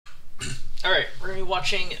Alright, we're going to be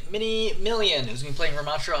watching Minimilian, who's going to be playing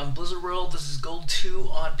Rammatra on Blizzard World. This is Gold 2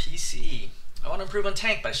 on PC. I want to improve on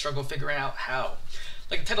tank, but I struggle figuring out how.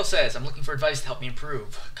 Like the title says, I'm looking for advice to help me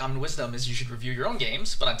improve. Common wisdom is you should review your own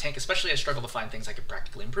games, but on tank especially I struggle to find things I could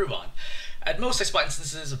practically improve on. At most I spot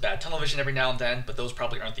instances of bad tunnel vision every now and then, but those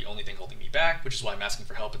probably aren't the only thing holding me back, which is why I'm asking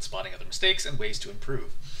for help in spotting other mistakes and ways to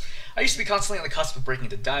improve. I used to be constantly on the cusp of breaking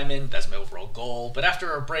into Diamond, that's my overall goal, but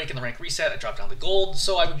after a break in the rank reset I dropped down to Gold,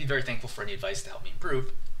 so I would be very thankful for any advice to help me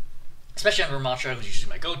improve. Especially on Rammatra, who's usually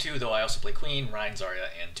my go-to, though I also play Queen, Rein, Zarya,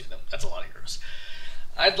 and Tuna. That's a lot of heroes.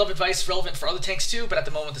 I'd love advice relevant for other tanks too, but at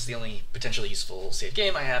the moment this is the only potentially useful save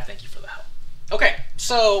game I have. Thank you for the help. Okay,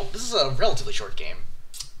 so this is a relatively short game,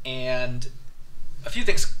 and a few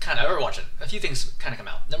things kind of come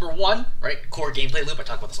out. Number one, right, core gameplay loop. I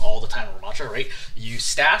talk about this all the time in Rammatra, right? You use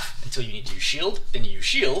staff until you need to use shield, then you use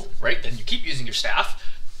shield, right? Then you keep using your staff.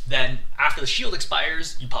 Then after the shield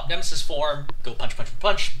expires, you pop Nemesis form, go punch, punch,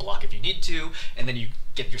 punch, block if you need to, and then you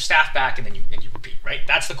get your staff back, and then you repeat, right?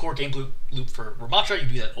 That's the core game loop for Rammatra. You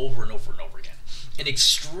do that over and over and over again. An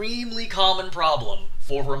extremely common problem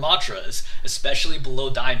for Rammatras, especially below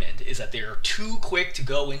Diamond, is that they are too quick to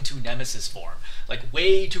go into Nemesis form. Like,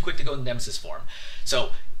 way too quick to go into Nemesis form. So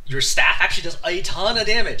your staff actually does a ton of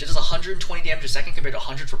damage. It does 120 damage a second compared to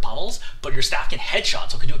 100 for pummels, but your staff can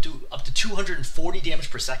headshot, so it can do up to 240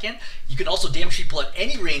 damage per second. You can also damage people at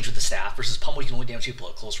any range with the staff, versus pummel you can only damage people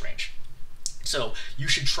at close range. So you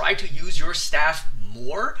should try to use your staff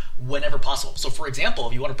more whenever possible. So for example,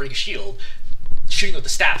 if you want to break a shield, shooting with the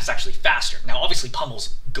staff is actually faster. Now obviously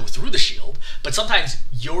pummels go through the shield, but sometimes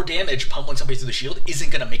your damage pummeling somebody through the shield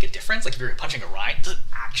isn't going to make a difference. Like if you're punching a Rein, it doesn't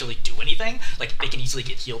actually do anything. Like they can easily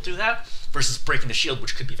get healed through that, versus breaking the shield,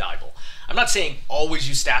 which could be valuable. I'm not saying always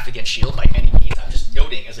use staff against shield by any means. I'm just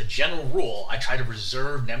noting, as a general rule, I try to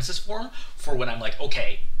reserve Nemesis form for when I'm like,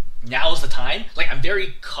 okay, now is the time. Like, I'm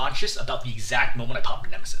very conscious about the exact moment I pop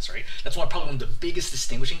Nemesis, right? That's probably one of the biggest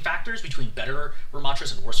distinguishing factors between better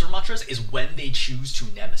Rammatras and worse Rammatras is when they choose to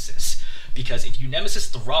Nemesis. Because if you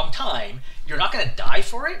Nemesis at the wrong time, you're not going to die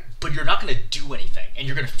for it, but you're not going to do anything. And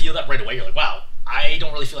you're going to feel that right away. You're like, wow, I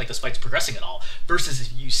don't really feel like this fight's progressing at all. Versus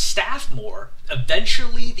if you staff more,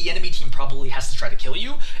 eventually the enemy team probably has to try to kill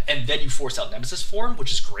you, and then you force out Nemesis form,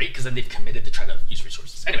 which is great, because then they've committed to try to use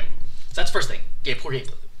resources. Anyway, so that's the first thing. Poor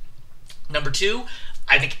gameplay. Number two,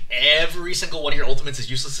 I think every single one of your ultimates is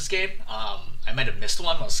useless this game. I might have missed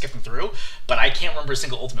one when I was skipping through, but I can't remember a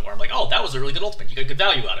single ultimate where I'm like, oh, that was a really good ultimate. You got good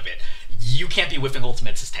value out of it. You can't be whiffing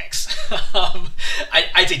ultimates as tanks.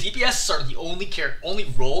 I'd say DPS are the only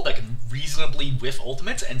role that can reasonably whiff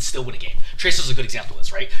ultimates and still win a game. Tracer's a good example of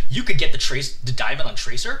this, right? You could get the diamond on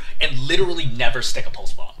Tracer and literally never stick a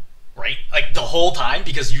pulse bomb. Right? Like the whole time,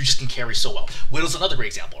 because you just can carry so well. Widow's another great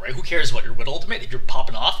example, right? Who cares what your Widow ultimate? If you're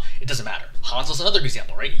popping off, it doesn't matter. Hanzo's another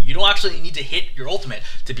example, right? You don't actually need to hit your ultimate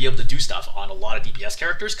to be able to do stuff on a lot of DPS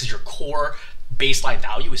characters because your core baseline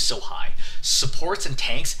value is so high. Supports and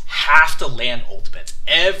tanks have to land ultimates.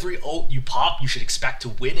 Every ult you pop, you should expect to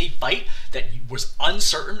win a fight that was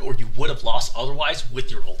uncertain or you would have lost otherwise with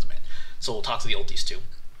your ultimate. So we'll talk to the ulties too.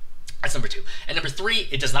 That's number two. And number three,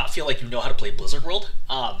 it does not feel like you know how to play Blizzard World.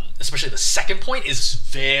 Especially the second point is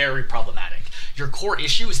very problematic. Your core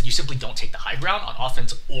issue is that you simply don't take the high ground on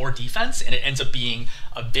offense or defense, and it ends up being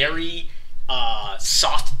a very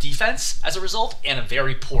soft defense as a result, and a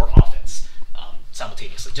very poor offense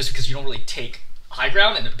simultaneously, just because you don't really take high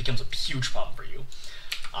ground, and it becomes a huge problem for you.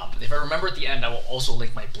 If I remember at the end, I will also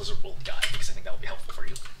link my Blizzard World guide, because I think that will be helpful for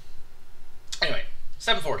you. Anyway,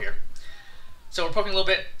 7-4 here. So we're poking a little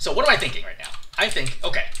bit. So what am I thinking right now? I think,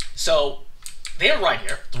 okay, so they have Rein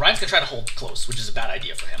here. The Rein's going to try to hold close, which is a bad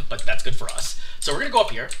idea for him, but that's good for us. So we're going to go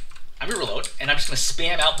up here. I'm going to reload, and I'm just going to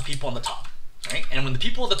spam out the people on the top, right? And when the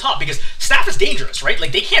people at the top, because staff is dangerous, right?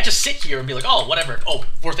 Like, they can't just sit here and be like, oh, whatever. Oh,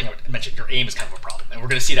 fourth thing I would mention, your aim is kind of a problem. And we're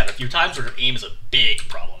going to see that a few times where your aim is a big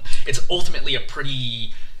problem. It's ultimately a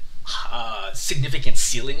pretty significant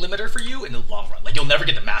ceiling limiter for you in the long run. Like, you'll never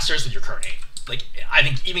get the Masters with your current aim. Like, I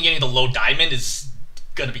think even getting the low diamond is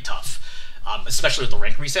going to be tough, especially with the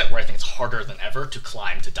rank reset, where I think it's harder than ever to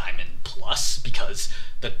climb to diamond plus, because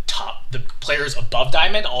the players above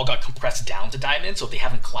diamond all got compressed down to diamond, so if they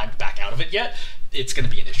haven't climbed back out of it yet, it's going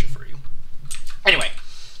to be an issue for you. Anyway,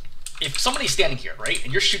 if somebody's standing here, right,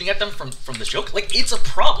 and you're shooting at them from this joke, like, it's a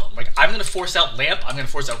problem. Like, I'm going to force out Lamp, I'm going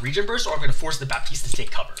to force out Regen Burst, or I'm going to force the Baptiste to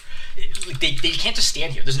take cover. Like, they can't just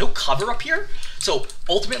stand here. There's no cover up here. So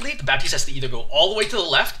ultimately, the Baptiste has to either go all the way to the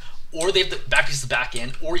left, or they have the Baptiste to back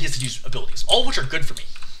in, or he has to use abilities, all of which are good for me.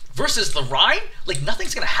 Versus the Rein, like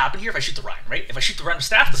nothing's gonna happen here if I shoot the Rein, right? If I shoot the Rein with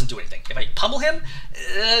staff, it doesn't do anything. If I pummel him,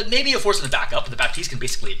 maybe it forces him to back up, but the Baptiste can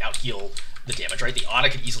basically out-heal the damage, right? The Ana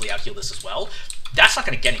can easily out-heal this as well. That's not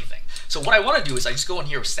gonna get anything. So what I wanna do is I just go in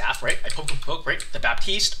here with staff, right? I poke, right? The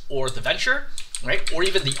Baptiste or the Venture, right? Or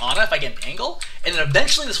even the Ana if I get an angle. And then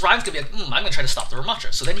eventually this Rein's gonna be like, I'm gonna try to stop the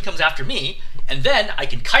Rammatra. So then he comes after me, and then I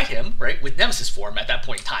can kite him, right, with Nemesis form at that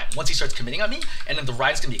point in time, once he starts committing on me, and then the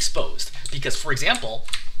Rein's gonna be exposed. Because, for example,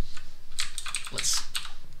 let's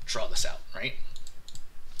draw this out, right?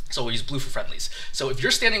 So we'll use blue for friendlies. So if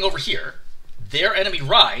you're standing over here, their enemy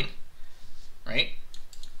Rein, right?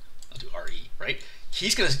 I'll do RE, right?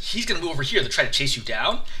 He's gonna move over here to try to chase you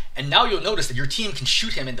down, and now you'll notice that your team can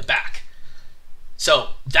shoot him in the back. So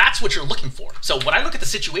that's what you're looking for. So when I look at the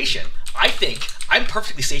situation, I think I'm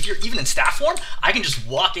perfectly safe here. Even in staff form, I can just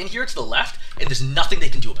walk in here to the left, and there's nothing they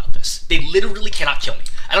can do about this. They literally cannot kill me.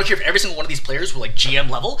 I don't care if every single one of these players were like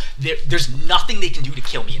GM level, there's nothing they can do to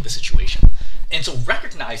kill me in this situation. And so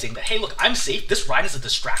recognizing that, hey, look, I'm safe. This Rein is a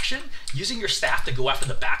distraction. Using your staff to go after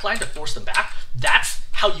the back line to force them back, that's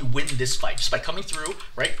how you win this fight. Just by coming through,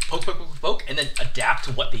 right? Poke, poke, poke, poke, and then adapt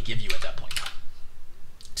to what they give you at that point in time.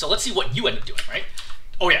 So let's see what you end up doing, right?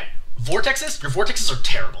 Oh yeah, vortexes, your vortexes are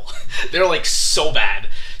terrible. They're like so bad.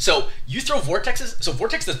 So you throw vortexes, so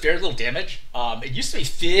vortex does very little damage. It used to be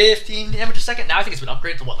 15 damage a second. Now I think it's been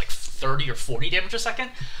upgraded to what, like 30 or 40 damage a second?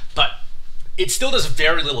 But it still does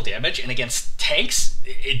very little damage, and against tanks,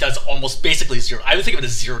 it does almost basically zero. I would think of it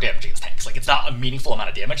as 0 damage against tanks. Like it's not a meaningful amount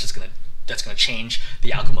of damage that's gonna change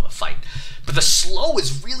the outcome of a fight. But the slow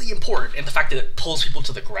is really important, and the fact that it pulls people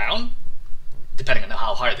to the ground, depending on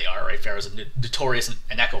how high they are, right? Pharaoh's notorious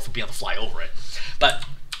and Echo for being able to fly over it. But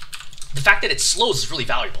the fact that it slows is really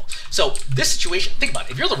valuable. So this situation, think about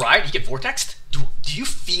it. If you're the Rein, you get vortexed, do you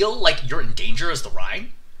feel like you're in danger as the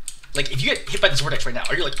Rein? Like if you get hit by this vortex right now,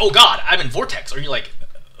 are you like, oh god, I'm in vortex? Or are you like,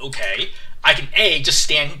 okay, I can A, just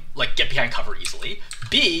stand, like get behind cover easily.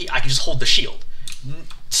 B, I can just hold the shield.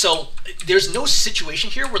 So there's no situation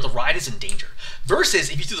here where the Rein is in danger. Versus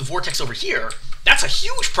if you threw the vortex over here, that's a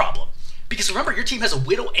huge problem. Because remember, your team has a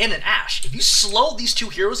Widow and an Ashe. If you slow these two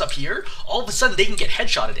heroes up here, all of a sudden they can get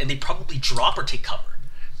headshotted and they probably drop or take cover.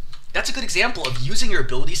 That's a good example of using your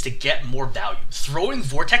abilities to get more value. Throwing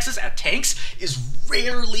vortexes at tanks is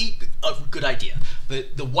rarely a good idea.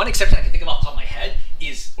 The one exception I can think of off the top of my head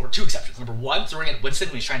is, or two exceptions. Number one, throwing at Winston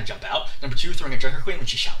when he's trying to jump out. Number two, throwing at Junker Queen when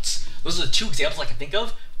she shouts. Those are the two examples I can think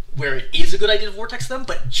of where it is a good idea to vortex them,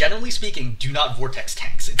 but generally speaking, do not vortex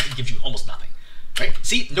tanks. It gives you almost nothing. Right?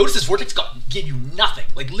 See, notice this vortex gave you nothing.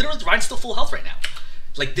 Like literally, the Rein's still full health right now.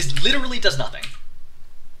 Like this literally does nothing.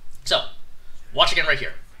 So, watch again right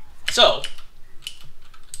here. So,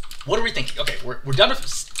 what are we thinking? Okay, we're done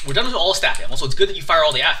with all the staff ammo. So it's good that you fire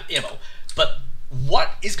all the ammo. But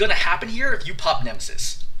what is going to happen here if you pop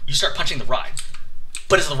Nemesis? You start punching the Rein.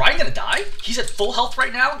 But is the Rein going to die? He's at full health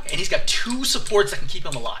right now, and he's got 2 supports that can keep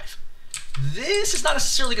him alive. This is not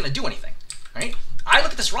necessarily going to do anything, right? I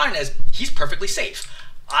look at this Rein as he's perfectly safe.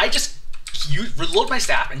 I just reload my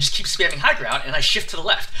staff and just keep spamming high ground, and I shift to the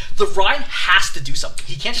left. The Rein has to do something.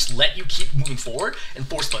 He can't just let you keep moving forward and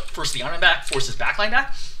force the arm back, force his backline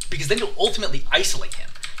back, because then you'll ultimately isolate him.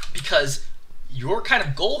 Because your kind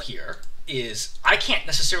of goal here is, I can't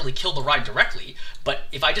necessarily kill the Rein directly, but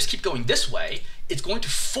if I just keep going this way, it's going to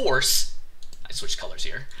force, I switched colors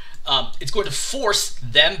here, it's going to force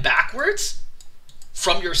them backwards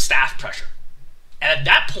from your staff pressure. And at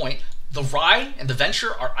that point, the Rein and the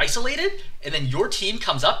Venture are isolated, and then your team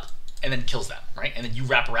comes up and then kills them, right? And then you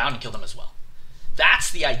wrap around and kill them as well.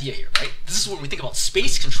 That's the idea here, right? This is when we think about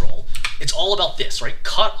space control. It's all about this, right?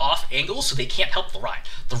 Cut off angles so they can't help the Rein.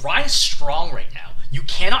 The Rein is strong right now. You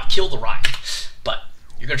cannot kill the Rein, but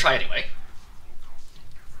you're gonna try anyway,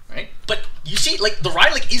 right? But you see, like the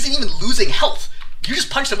Rein like isn't even losing health. You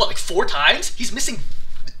just punched him what, like 4 times? He's missing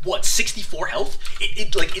what, 64 health?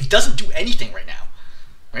 It doesn't do anything right now.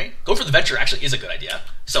 Right? Going for the Venture actually is a good idea.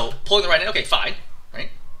 So pulling the Rein in, okay, fine,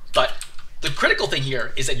 right? But the critical thing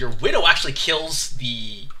here is that your Widow actually kills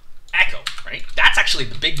the Echo, right? That's actually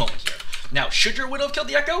the big moment here. Now, should your Widow have killed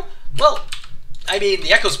the Echo? Well, I mean,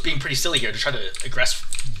 the Echo's being pretty silly here to try to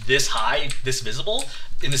aggress this high, this visible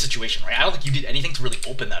in this situation, right? I don't think you did anything to really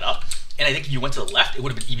open that up. And I think if you went to the left, it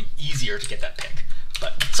would have been even easier to get that pick.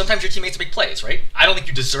 But sometimes your teammates make plays, right? I don't think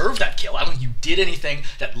you deserve that kill. I don't think you did anything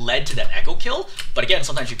that led to that Echo kill. But again,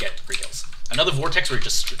 sometimes you get free kills. Another vortex where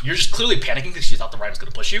you're just clearly panicking because you thought the Rein was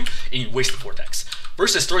going to push you, and you waste the vortex.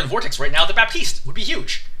 Versus throwing the vortex right now, the Baptiste would be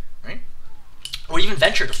huge, right? Or even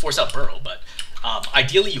Venture to force out Burrow. But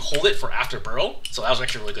Ideally, you hold it for after burrow. So that was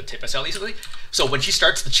actually a really good tip I saw recently. So when she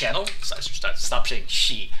starts the channel, stop saying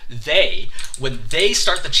she, when they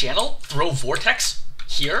start the channel, throw Vortex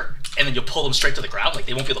here, and then you'll pull them straight to the ground. Like,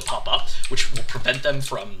 they won't be able to pop up, which will prevent them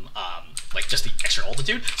from like just the extra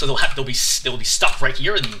altitude. So they'll be stuck right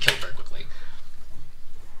here, and you can kill them very quickly.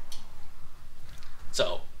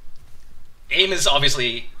 So aim is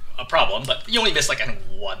obviously a problem, but you only missed like I think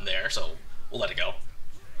one there, so we'll let it go.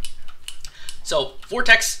 So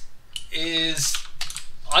Vortex is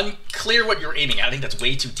unclear what you're aiming at. I think that's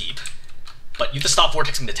way too deep, but you have to stop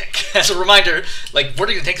vortexing the tank. As a reminder, like,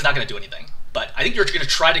 vortexing the tank is not going to do anything, but I think you're going to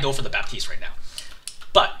try to go for the Baptiste right now.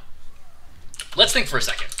 But let's think for a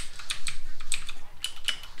second.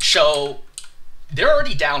 So they're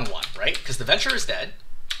already down one, right? Because the Venture is dead,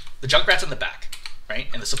 the Junkrat's in the back, right?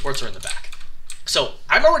 And the supports are in the back. So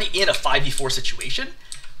I'm already in a 5v4 situation.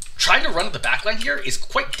 Trying to run to the backline here is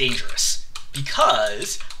quite dangerous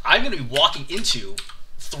because I'm going to be walking into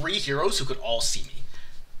 3 heroes who could all see me.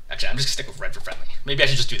 Actually, I'm just going to stick with red for friendly. Maybe I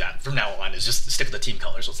should just do that from now on, is just stick with the team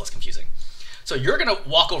colors so it's less confusing. So you're going to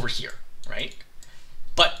walk over here, right?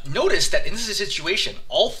 But notice that in this situation,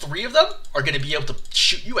 all 3 of them are going to be able to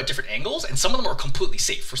shoot you at different angles, and some of them are completely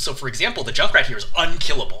safe. So, for example, the Junkrat here is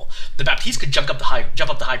unkillable. The Baptiste could jump up the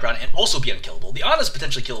high ground and also be unkillable. The Ana is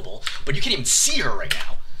potentially killable, but you can't even see her right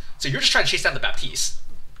now. So you're just trying to chase down the Baptiste.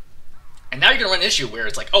 And now you're going to run an issue where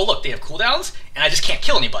it's like, oh, look, they have cooldowns, and I just can't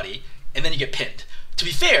kill anybody, and then you get pinned. To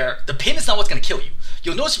be fair, the pin is not what's going to kill you.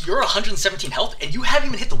 You'll notice you're 117 health, and you haven't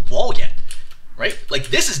even hit the wall yet, right? Like,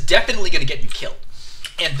 this is definitely going to get you killed.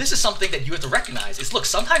 And this is something that you have to recognize is, look,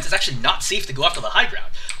 sometimes it's actually not safe to go after the high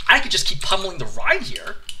ground. I could just keep pummeling the Rein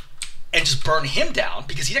here and just burn him down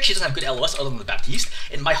because he actually doesn't have good LOS other than the Baptiste,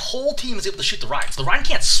 and my whole team is able to shoot the Rein. So the Rein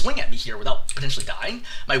can't swing at me here without potentially dying.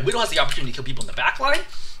 My Widow has the opportunity to kill people in the back line.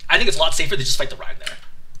 I think it's a lot safer to just fight the Rein there.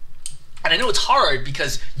 And I know it's hard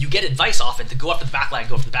because you get advice often to go after the back line,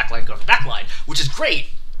 go after the back line, go after the back line, which is great,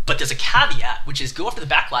 but there's a caveat, which is go after the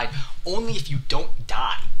back line only if you don't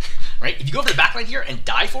die. Right? If you go over the backline here and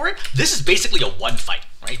die for it, this is basically a one fight,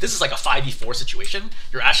 right? This is like a 5v4 situation.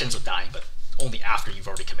 Your Ashe ends up dying, but only after you've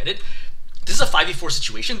already committed. This is a 5v4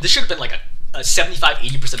 situation. This should have been like a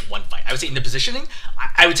 75-80% one fight. I would say in the positioning,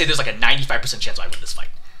 I would say there's like a 95% chance I win this fight.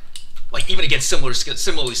 Like, even against similarly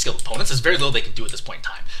skilled opponents, there's very little they can do at this point in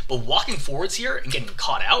time. But walking forwards here and getting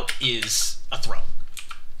caught out is a throw.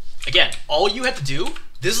 Again, all you have to do,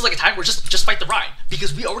 this is like a time where just fight the Rein,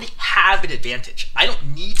 because we already have an advantage. I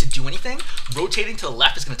don't need to do anything. Rotating to the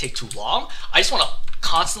left is going to take too long. I just want to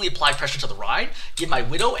constantly apply pressure to the Rein, give my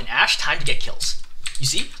Widow and Ashe time to get kills. You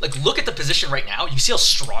see? Like, look at the position right now. You see how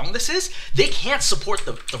strong this is? They can't support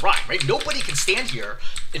the Rein, right? Nobody can stand here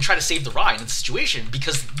and try to save the Rein in the situation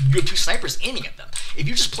because you have 2 snipers aiming at them. If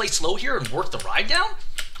you just play slow here and work the Rein down,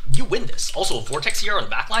 you win this. Also, a Vortex here on the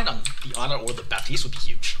backline on the Ana or the Baptiste would be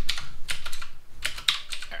huge.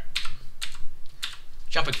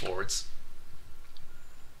 Jumping forwards.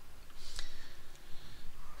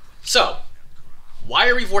 So, why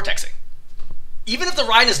are we vortexing? Even if the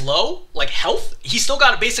Rein is low, like health, he's still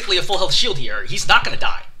got basically a full health shield here. He's not going to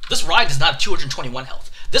die. This Rein does not have 221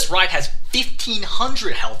 health. This Rein has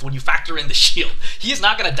 1,500 health when you factor in the shield. He is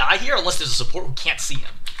not going to die here unless there's a support who can't see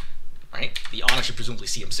him. Right? The Ana should presumably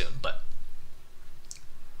see him soon, but...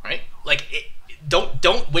 Right? Like,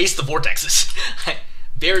 don't waste the vortexes.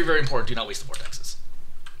 Very, very important. Do not waste the vortexes.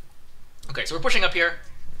 Okay, so we're pushing up here.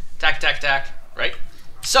 Attack, attack, attack, right?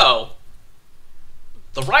 So,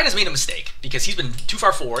 the Rein has made a mistake because he's been too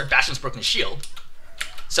far forward. Bastion's broken his shield.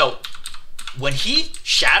 So, when he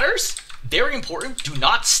shatters, very important, do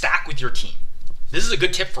not stack with your team. This is a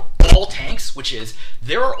good tip for all tanks, which is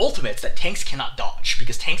there are ultimates that tanks cannot dodge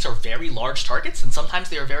because tanks are very large targets and sometimes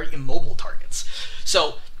they are very immobile targets.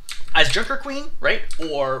 So, as Junker Queen, right,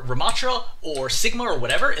 or Rammatra, or Sigma, or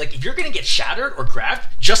whatever, like, if you're going to get shattered or grabbed,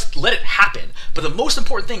 just let it happen. But the most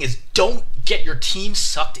important thing is don't get your team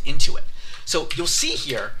sucked into it. So you'll see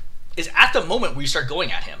here is at the moment where you start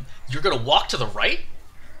going at him, you're going to walk to the right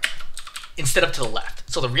instead of to the left.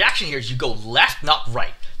 So the reaction here is you go left, not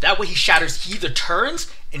right. That way he shatters, he either turns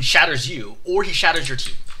and shatters you, or he shatters your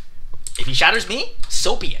team. If he shatters me,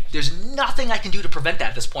 so be it. There's nothing I can do to prevent that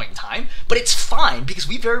at this point in time, but it's fine because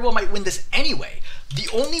we very well might win this anyway. The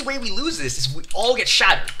only way we lose this is we all get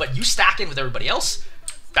shattered, but you stack in with everybody else,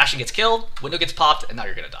 Bastion gets killed, Window gets popped, and now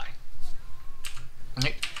you're gonna die.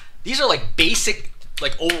 Okay. These are like basic,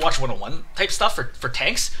 like Overwatch 101 type stuff for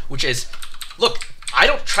tanks, which is, look, I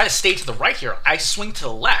don't try to stay to the right here, I swing to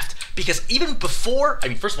the left, because even before, I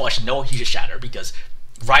mean, first of all, I should know he just shattered, because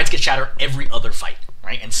Reins get shattered every other fight.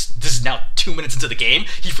 Right, and this is now 2 minutes into the game.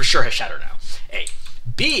 He for sure has shattered now, A.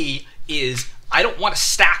 B is I don't want to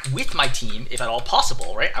stack with my team if at all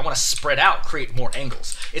possible, right? I want to spread out, create more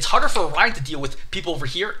angles. It's harder for Rein to deal with people over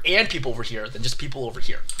here and people over here than just people over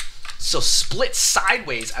here. So split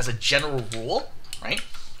sideways as a general rule, right?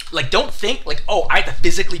 Like, don't think like, oh, I have to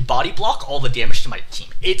physically body block all the damage to my team.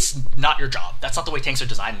 It's not your job. That's not the way tanks are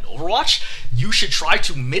designed in Overwatch. You should try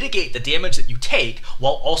to mitigate the damage that you take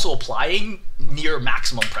while also applying near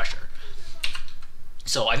maximum pressure.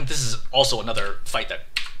 So I think this is also another fight that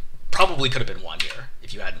probably could have been won here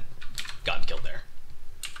if you hadn't gotten killed there.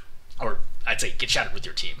 Or I'd say get shattered with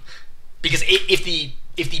your team. Because if the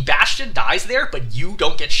Bastion dies there, but you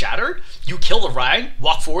don't get shattered, you kill the Rein,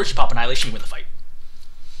 walk forward, you pop Annihilation, you win the fight.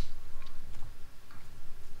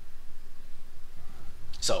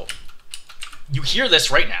 So, you hear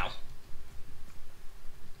this right now.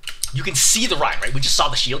 You can see the Rein, right? We just saw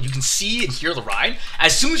the shield. You can see and hear the Rein.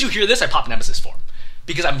 As soon as you hear this, I pop Nemesis form.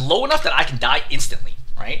 Because I'm low enough that I can die instantly,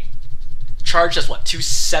 right? Charge does what,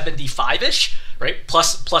 275-ish, right?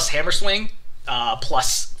 Plus Hammer Swing,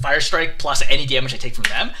 plus Fire Strike, plus any damage I take from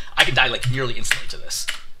them. I can die like nearly instantly to this,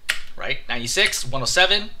 right? 96,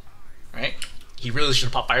 107, right? He really should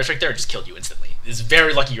have popped Fire Strike there and just killed you instantly. It's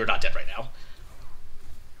very lucky you're not dead right now.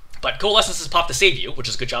 But Coalescence has popped to save you, which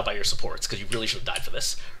is a good job by your supports, because you really should have died for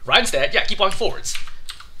this. Rein's dead. Yeah, keep walking forwards.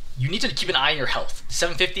 You need to keep an eye on your health.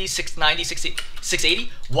 750, 690,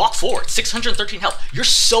 680. Walk forward. 613 health. You're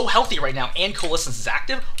so healthy right now, and Coalescence is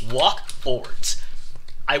active. Walk forwards.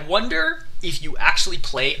 I wonder if you actually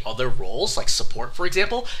play other roles, like support, for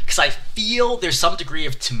example, because I feel there's some degree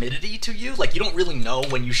of timidity to you. Like, you don't really know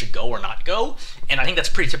when you should go or not go. And I think that's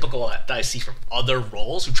pretty typical that I see from other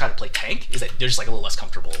roles who try to play tank, is that they're just like a little less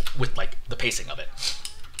comfortable with like the pacing of it.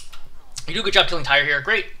 You do a good job killing Tyre here.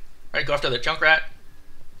 Great. All right, go after the Junkrat.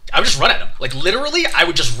 I would just run at him. Like, literally, I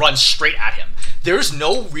would just run straight at him. There's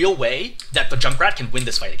no real way that the Junkrat can win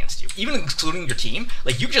this fight against you, even including your team.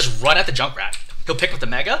 Like, you can just run at the Junkrat. He'll pick up the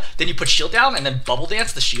Mega, then you put shield down, and then bubble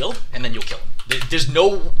dance the shield, and then you'll kill him. There's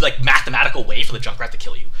no like mathematical way for the Junkrat to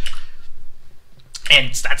kill you.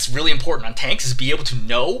 And that's really important on tanks, is be able to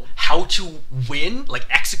know how to win, like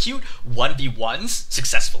execute 1v1s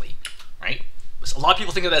successfully, right? A lot of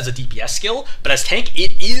people think of that as a DPS skill, but as tank,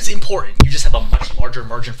 it is important. You just have a much larger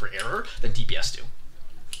margin for error than DPS do.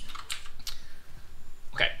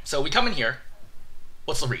 Okay, so we come in here.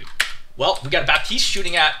 What's the read? Well, we got a Baptiste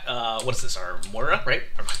shooting at, what is this, our Moira, right?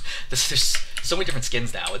 There's so many different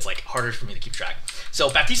skins now, it's like harder for me to keep track. So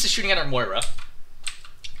Baptiste is shooting at our Moira,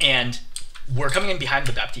 and we're coming in behind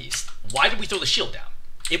the Baptiste. Why did we throw the shield down?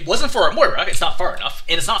 It wasn't for our Moira, it's not far enough,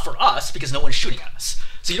 and it's not for us because no one's shooting at us.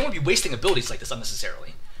 So you don't want to be wasting abilities like this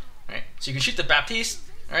unnecessarily, right? So you can shoot the Baptiste,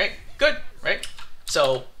 right? Good, right?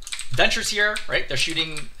 So Venture's here, right? They're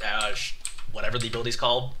shooting whatever the ability's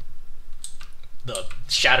called, the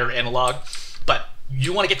Shatter analog, but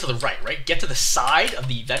you want to get to the right? Get to the side of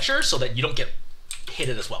the Venture so that you don't get hit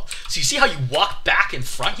it as well. So you see how you walk back in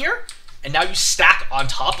front here, and now you stack on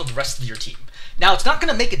top of the rest of your team. Now, it's not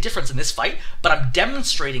going to make a difference in this fight, but I'm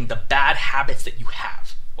demonstrating the bad habits that you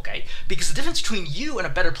have, okay? Because the difference between you and a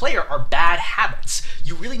better player are bad habits.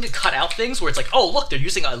 You really need to cut out things where it's like, oh, look, they're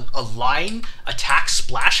using a line attack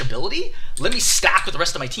splash ability. Let me stack with the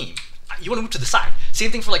rest of my team. You want to move to the side.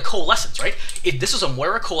 Same thing for like Coalescence, right? If this was a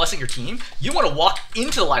Moira coalescing your team, you want to walk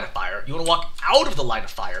into the line of fire. You want to walk out of the line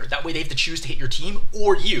of fire. That way they have to choose to hit your team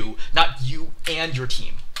or you, not you and your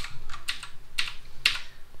team.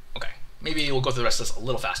 Okay, maybe we'll go through the rest of this a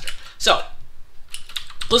little faster. So,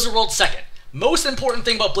 Blizzard World second. Most important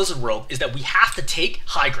thing about Blizzard World is that we have to take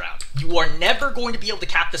high ground. You are never going to be able to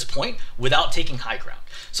cap this point without taking high ground.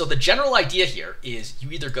 So the general idea here is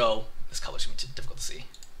you either go, this color's going to be too difficult to see.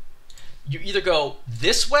 You either go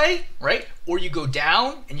this way, right? Or you go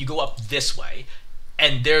down and you go up this way.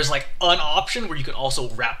 And there's like an option where you can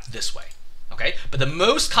also wrap this way, okay? But the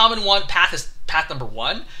most common path is path number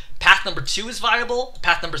 1. Path number 2 is viable.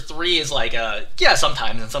 Path number 3 is like, yeah,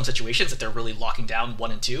 sometimes in some situations if they're really locking down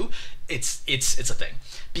 1 and 2, it's a thing.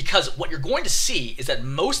 Because what you're going to see is that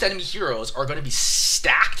most enemy heroes are going to be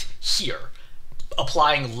stacked here,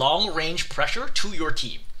 applying long range pressure to your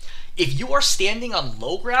team. If you are standing on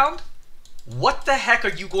low ground, what the heck are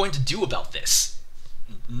you going to do about this?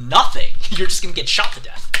 Nothing. You're just going to get shot to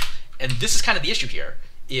death. And this is kind of the issue here,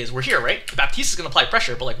 is we're here, right? The Baptiste is going to apply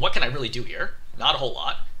pressure, but like, what can I really do here? Not a whole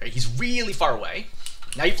lot. Right? He's really far away.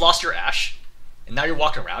 Now you've lost your Ashe, and now you're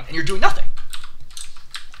walking around, and you're doing nothing.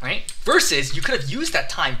 Right? Versus, you could have used that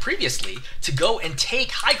time previously to go and take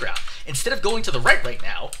high ground. Instead of going to the right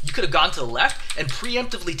now, you could have gone to the left and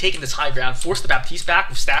preemptively taken this high ground, forced the Baptiste back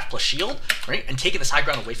with staff plus shield, right? And taken this high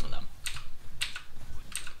ground away from them.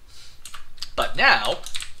 But But now,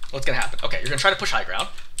 what's gonna happen? Okay, you're gonna try to push high ground,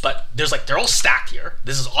 but they're all stacked here.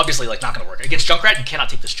 This is obviously like not gonna work. Against Junkrat, you cannot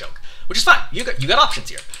take this choke, which is fine. You got options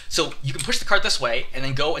here. So you can push the card this way and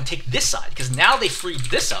then go and take this side, because now they freed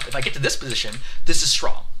this up. If I get to this position, this is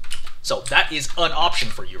strong. So that is an option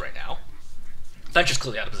for you right now. Venture's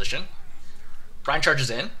clearly out of position. Rein charges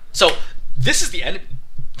in. So this is the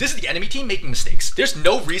enemy team making mistakes. There's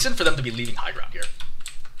no reason for them to be leaving high ground here.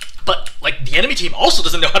 But like the enemy team also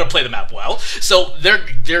doesn't know how to play the map well, so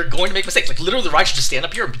they're going to make mistakes. Like literally, the Rein should just stand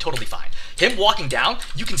up here and be totally fine. Him walking down,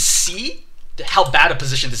 you can see how bad a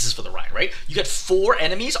position this is for the Rein, right? You got 4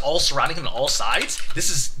 enemies all surrounding him on all sides.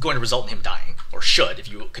 This is going to result in him dying, or should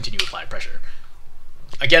if you continue to apply pressure.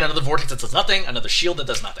 Again, another vortex that does nothing, another shield that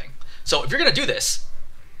does nothing. So if you're gonna do this,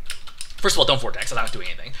 first of all, don't vortex. I'm not doing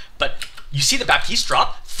anything. But you see the Baptiste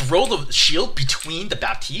drop, throw the shield between the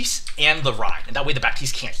Baptiste and the Rein, and that way the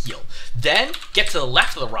Baptiste can't heal. Then get to the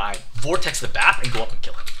left of the Rein, vortex the Bap, and go up and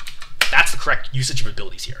kill him. That's the correct usage of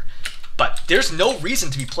abilities here. But there's no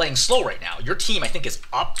reason to be playing slow right now. Your team, I think, is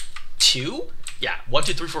up 2. Yeah, 1,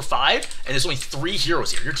 2, 3, 4, 5, and there's only 3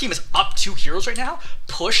 heroes here. Your team is up 2 heroes right now.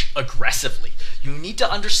 Push aggressively. You need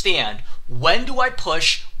to understand, when do I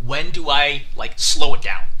push, when do I like slow it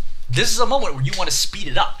down? This is a moment where you want to speed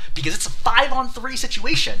it up, because it's a 5-on-3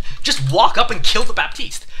 situation. Just walk up and kill the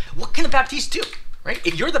Baptiste. What can the Baptiste do, right?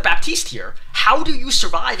 If you're the Baptiste here, how do you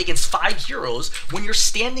survive against 5 heroes when you're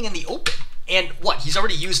standing in the open? And what, he's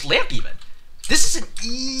already used Lamp even. This is an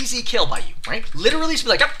easy kill by you, right? Literally just be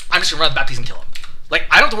like, oh, I'm just gonna run the Baptiste and kill him. Like,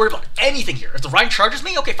 I don't have to worry about anything here. If the Rein charges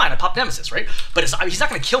me, okay, fine, I pop Nemesis, right? But he's not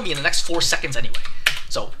gonna kill me in the next 4 seconds anyway.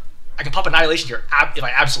 So I can pop Annihilation here if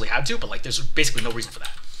I absolutely had to, but like, there's basically no reason for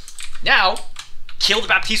that. Now, kill the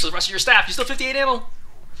Baptiste with the rest of your staff. You still have 58 ammo.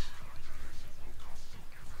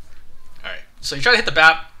 Alright, so you try to hit the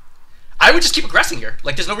Bap. I would just keep aggressing here.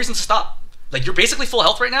 Like, there's no reason to stop. Like, you're basically full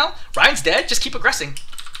health right now. Rein's dead, just keep aggressing,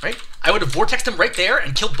 right? I would have vortexed him right there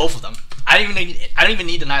and killed both of them. I don't even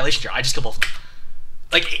need Annihilation here. I just kill both of them.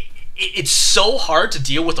 Like, it's so hard to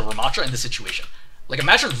deal with a Rammatra in this situation. Like,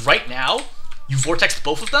 imagine right now, you vortexed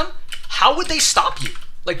both of them. How would they stop you?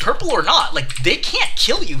 Like, purple or not, like, they can't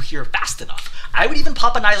kill you here fast enough. I would even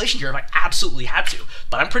pop Annihilation here if I absolutely had to.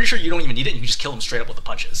 But I'm pretty sure you don't even need it. You can just kill them straight up with the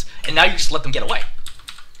punches. And now you just let them get away.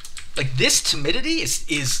 Like, this timidity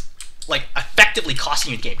is like, effectively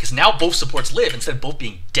costing you the game. Because now both supports live instead of both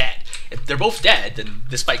being dead. If they're both dead, then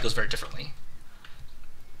this fight goes very differently.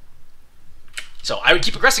 So I would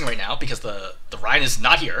keep aggressing right now because the Rein is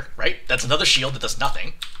not here, right? That's another shield that does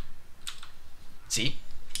nothing. See?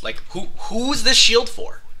 Like, who's this shield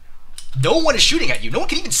for? No one is shooting at you. No one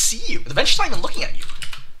can even see you. The Venture's not even looking at you,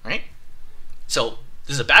 right? So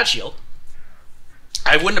this is a bad shield.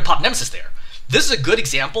 I wouldn't have popped Nemesis there. This is a good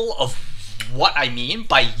example of what I mean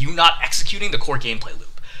by you not executing the core gameplay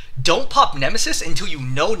loop. Don't pop Nemesis until you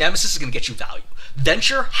know Nemesis is going to get you value.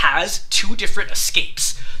 Venture has 2 different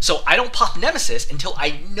escapes. So I don't pop Nemesis until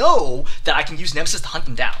I know that I can use Nemesis to hunt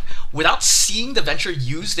them down. Without seeing the Venture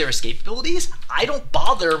use their escape abilities, I don't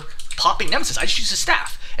bother popping Nemesis. I just use his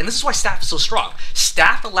Staff. And this is why Staff is so strong.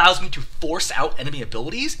 Staff allows me to force out enemy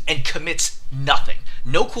abilities and commits nothing.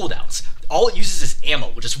 No cooldowns. All it uses is ammo,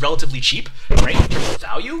 which is relatively cheap, right? In terms of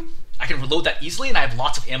value, I can reload that easily, and I have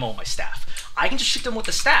lots of ammo on my Staff. I can just shoot them with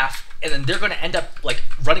the Staff, and then they're going to end up like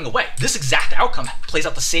running away. This exact outcome plays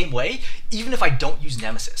out the same way, even if I don't use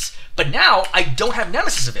Nemesis. But now I don't have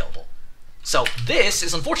Nemesis available. So this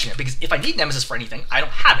is unfortunate, because if I need Nemesis for anything, I don't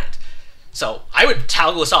have it. So I would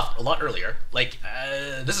toggle this off a lot earlier. Like,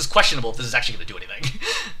 this is questionable if this is actually going to do anything.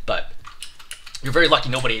 But you're very lucky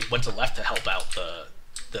nobody went to the left to help out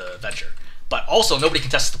the Venture. But also, nobody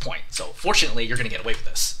contests the point. So fortunately, you're going to get away with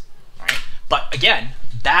this. All right? But again,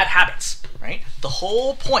 bad habits, right? The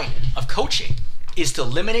whole point of coaching is to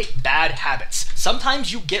eliminate bad habits.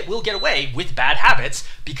 Sometimes you will get away with bad habits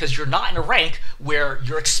because you're not in a rank where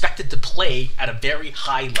you're expected to play at a very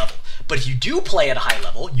high level. But if you do play at a high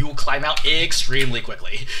level, you will climb out extremely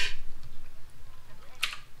quickly.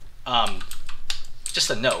 Just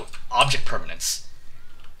a note, object permanence.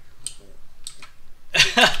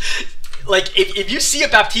 Like, if you see a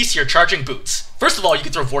Baptiste here charging boots, first of all, you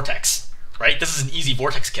can throw Vortex, right? This is an easy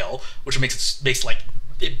Vortex kill, which makes like,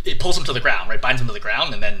 it pulls him to the ground, right? Binds him to the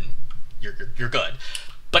ground, and then you're good.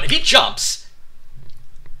 But if he jumps,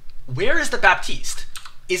 where is the Baptiste?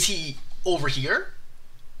 Is he over here?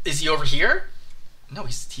 Is he over here? No,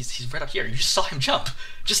 he's right up here. You just saw him jump.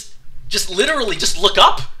 Just literally just look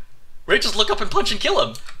up, right? Just look up and punch and kill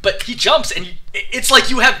him. But he jumps, and it's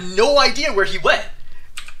like you have no idea where he went.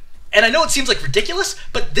 And I know it seems like ridiculous,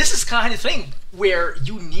 but this is kind of thing where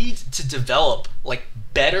you need to develop like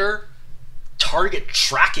better target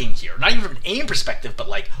tracking here. Not even from an aim perspective, but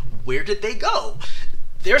like, where did they go?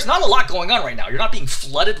 There's not a lot going on right now. You're not being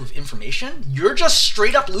flooded with information. You're just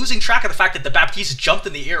straight up losing track of the fact that the Baptiste jumped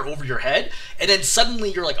in the air over your head, and then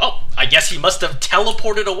suddenly you're like, oh, I guess he must have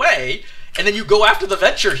teleported away, and then you go after the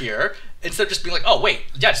Venture here, instead of just being like, oh, wait,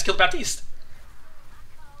 yeah, just kill the Baptiste.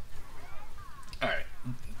 Alright.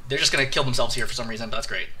 They're just going to kill themselves here for some reason, but that's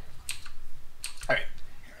great. Alright.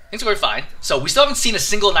 Things are going fine. So we still haven't seen a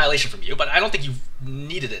single annihilation from you, but I don't think you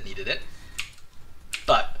needed it.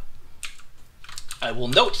 But I will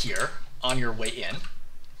note here, on your way in,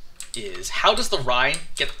 is how does the Rein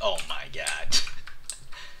get... Oh my god.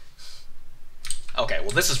 Okay,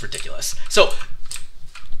 well this is ridiculous. So,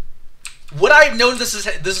 would I have known this is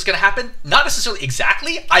going to happen? Not necessarily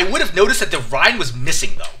exactly. I would have noticed that the Rein was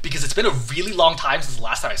missing, though, because it's been a really long time since the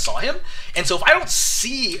last time I saw him. And so if I don't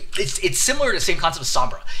see... It's similar to the same concept as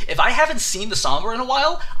Sombra. If I haven't seen the Sombra in a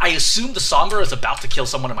while, I assume the Sombra is about to kill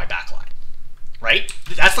someone in my backline. Right?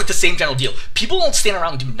 That's like the same general deal. People don't stand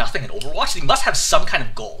around and do nothing in Overwatch. They must have some kind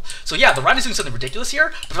of goal. So yeah, the Rein is doing something ridiculous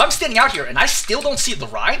here, but if I'm standing out here and I still don't see the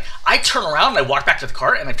Rein, I turn around and I walk back to the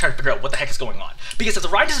cart and I try to figure out what the heck is going on. Because if the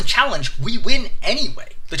Rein doesn't challenge, we win anyway.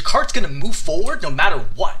 The cart's going to move forward no matter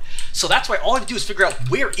what. So that's why all I have to do is figure out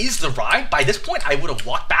where is the Rein. By this point, I would have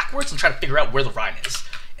walked backwards and tried to figure out where the Rein is.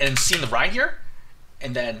 And then seen the Rein here,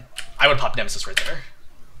 and then I would have popped Nemesis right there.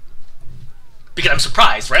 Because I'm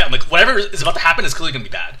surprised, right? I'm like, whatever is about to happen is clearly going to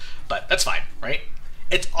be bad. But that's fine, right?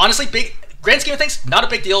 It's honestly big. Grand scheme of things, not a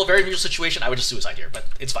big deal. Very unusual situation. I would just suicide here, but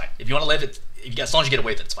it's fine. If you want to live, as long as you get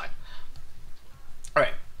away with it, it's fine. All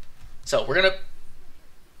right. So we're going to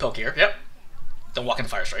poke here. Yep. Don't walk into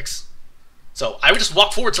fire strikes. So I would just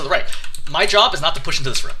walk forward to the right. My job is not to push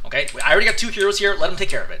into this room, okay? I already got 2 heroes here. Let them take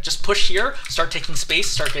care of it. Just push here, start taking space,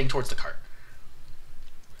 start getting towards the cart.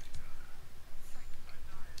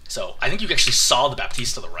 So I think you actually saw the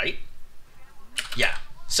Baptiste to the right. Yeah.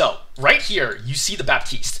 So right here, you see the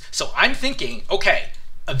Baptiste. So I'm thinking, okay,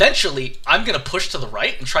 eventually I'm going to push to the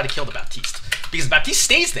right and try to kill the Baptiste. Because the Baptiste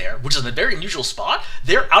stays there, which is in a very unusual spot.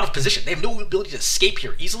 They're out of position. They have no ability to escape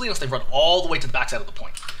here easily unless they run all the way to the backside of the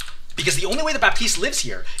point. Because the only way the Baptiste lives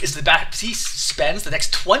here is the Baptiste spends the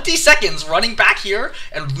next 20 seconds running back here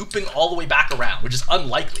and looping all the way back around, which is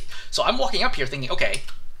unlikely. So I'm walking up here thinking, okay,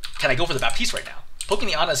 can I go for the Baptiste right now? Poking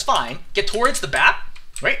the Ana is fine. Get towards the Bap,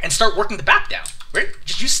 right? And start working the Bap down, right?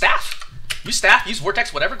 Just use Staff. Use Staff, use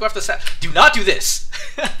Vortex, whatever, go after the Staff. Do not do this.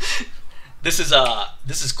 This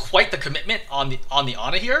is quite the commitment on the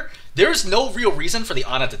Ana here. There's no real reason for the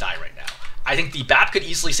Ana to die right now. I think the Bap could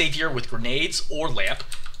easily save here with grenades or Lamp.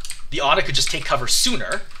 The Ana could just take cover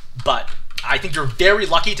sooner, but I think you're very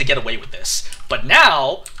lucky to get away with this. But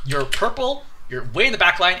now, you're purple, you're way in the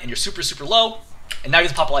back line, and you're super, super low. And now you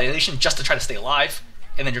have the pop annihilation just to try to stay alive,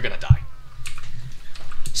 and then you're going to die.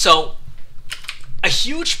 So, a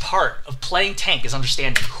huge part of playing tank is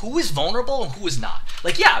understanding who is vulnerable and who is not.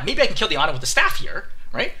 Like, yeah, maybe I can kill the Ana with the Staff here,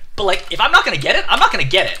 right? But, like, if I'm not going to get it, I'm not going to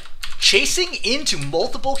get it. Chasing into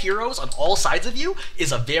multiple heroes on all sides of you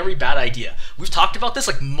is a very bad idea. We've talked about this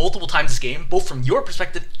like multiple times this game, both from your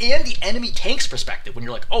perspective and the enemy tank's perspective, when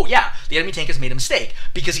you're like, oh yeah, the enemy tank has made a mistake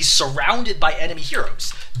because he's surrounded by enemy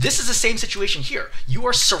heroes. This is the same situation here. You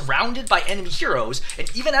are surrounded by enemy heroes, and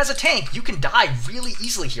even as a tank, you can die really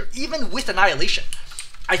easily here, even with Annihilation.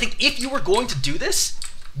 I think if you were going to do this,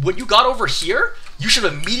 when you got over here, you should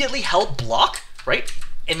have immediately held block, right?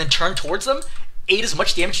 And then turn towards them, ate as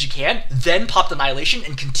much damage as you can, then popped Annihilation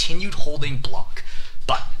and continued holding block.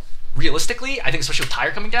 But realistically, I think especially with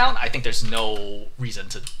Tire coming down, I think there's no reason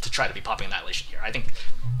to try to be popping Annihilation here. I think,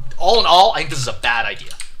 all in all, I think this is a bad idea,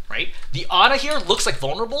 right? The Ana here looks like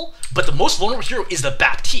vulnerable, but the most vulnerable hero is the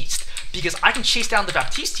Baptiste, because I can chase down the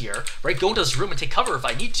Baptiste here, right? Go into this room and take cover if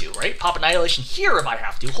I need to, right? Pop Annihilation here if I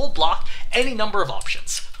have to, hold block, any number of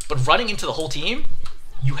options. But running into the whole team,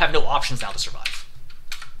 you have no options now to survive.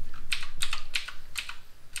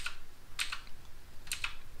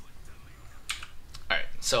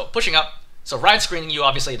 So pushing up, so Rein screening you,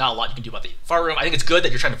 obviously not a lot you can do about the far room. I think it's good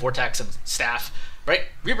that you're trying to Vortex and Staff, right?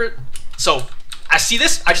 Reaper, so I see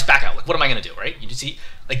this, I just back out. Like, what am I gonna do, right? You see,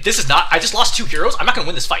 like this is not, I just lost 2 heroes, I'm not gonna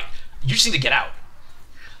win this fight. You just need to get out.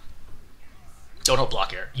 Don't hold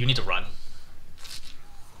block here, you need to run.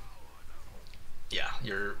 Yeah,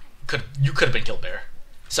 you could have been killed there.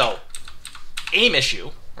 So, aim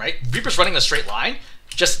issue, right? Reaper's running in a straight line,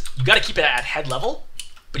 just, you gotta keep it at head level.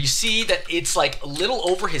 But you see that it's like a little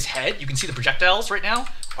over his head. You can see the projectiles right now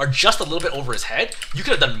are just a little bit over his head. You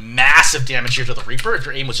could have done massive damage here to the Reaper if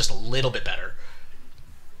your aim was just a little bit better.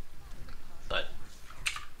 But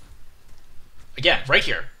again, right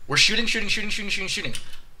here, we're shooting.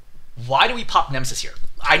 Why do we pop Nemesis here?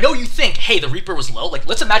 I know you think, hey, the Reaper was low. Like,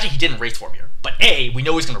 let's imagine he didn't Wraith form here. But A, we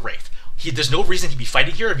know he's going to Wraith. There's no reason he'd be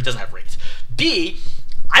fighting here if he doesn't have Wraith. B,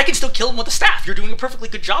 I can still kill him with a staff. You're doing a perfectly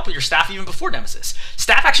good job with your staff even before Nemesis.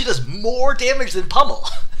 Staff actually does more damage than Pummel.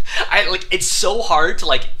 It's so hard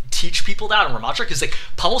to teach people that on Rammatra because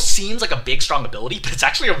Pummel seems like a big strong ability, but it's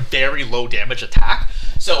actually a very low damage attack.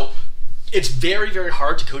 So it's very, very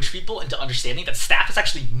hard to coach people into understanding that staff is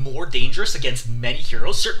actually more dangerous against many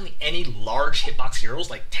heroes, certainly any large hitbox heroes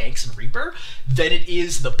like tanks and Reaper, than it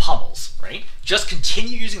is the Pummels, right? Just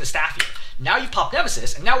continue using the staff here. Now you pop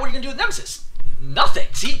Nemesis, and now what are you gonna do with Nemesis? Nothing.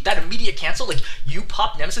 See, that immediate cancel, you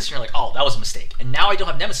pop Nemesis and you're like, oh, that was a mistake. And now I don't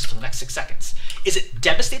have Nemesis for the next 6 seconds. Is it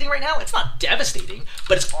devastating right now? It's not devastating,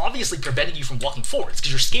 but it's obviously preventing you from walking forwards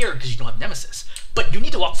because you're scared because you don't have Nemesis. But you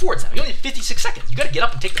need to walk forwards now. You only have 56 seconds. You gotta get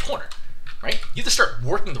up and take the corner, right? You have to start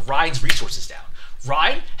working the Rein's resources down.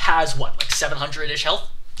 Rein has what, 700-ish health?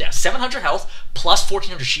 Yeah, 700 health plus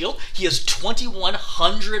 1400 shield. He has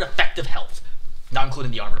 2100 effective health, not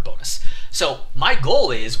including the armor bonus. So my goal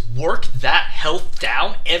is work that health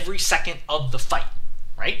down every second of the fight,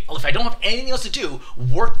 right? If I don't have anything else to do,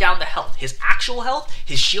 work down the health. His actual health,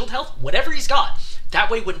 his shield health, whatever he's got. That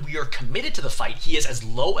way when we are committed to the fight, he is as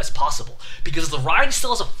low as possible. Because the Rein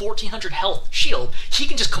still has a 1400 health shield, he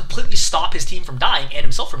can just completely stop his team from dying and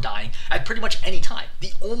himself from dying at pretty much any time.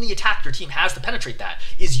 The only attack your team has to penetrate that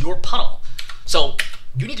is your Pummel. So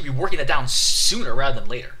you need to be working that down sooner rather than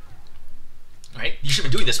later. Right? You should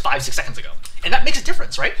have been doing this 5-6 seconds ago. And that makes a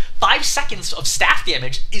difference, right? 5 seconds of staff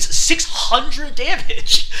damage is 600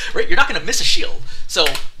 damage, right? You're not going to miss a shield. So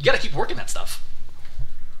you got to keep working that stuff.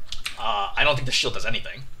 I don't think the shield does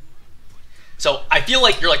anything. So I feel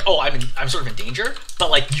like you're like, oh, I'm sort of in danger.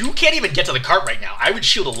 But you can't even get to the cart right now. I would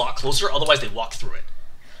shield a lot closer, otherwise they walk through it.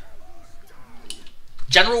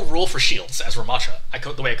 General rule for shields, as Rammatra,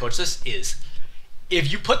 the way I coach this is, if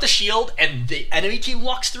you put the shield and the enemy team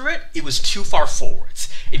walks through it, it was too far forwards.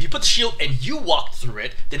 If you put the shield and you walked through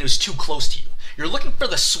it, then it was too close to you. You're looking for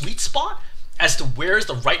the sweet spot as to where's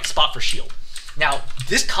the right spot for shield. Now,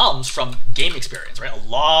 this comes from game experience, right? A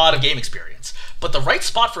lot of game experience. But the right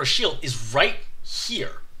spot for a shield is right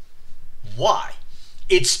here. Why?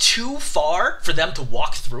 It's too far for them to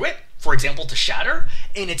walk through it, for example, to shatter,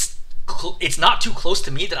 and it's not too close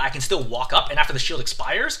to me that I can still walk up, and after the shield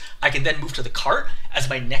expires, I can then move to the cart as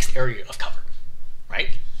my next area of cover,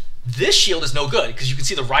 right? This shield is no good because you can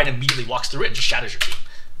see the Rein immediately walks through it and just shatters your team.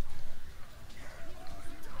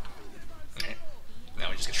 Okay. Now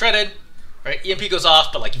we just get shredded, right? EMP goes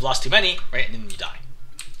off, but you've lost too many, right? And then you die.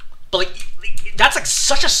 But that's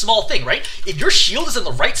such a small thing, right? If your shield is in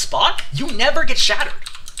the right spot, you never get shattered,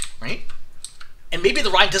 right? And maybe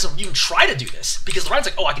the Rein doesn't even try to do this because the Rein's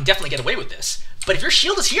like, oh, I can definitely get away with this. But if your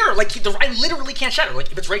shield is here, the Rein literally can't shatter.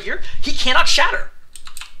 If it's right here, he cannot shatter.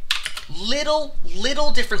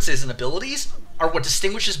 Little differences in abilities are what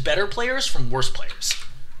distinguishes better players from worse players.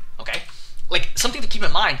 Okay? Something to keep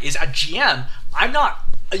in mind is at GM, I'm not,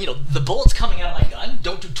 the bullets coming out of my gun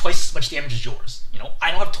don't do twice as much damage as yours.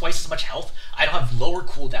 I don't have twice as much health. I don't have lower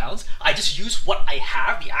cooldowns. I just use what I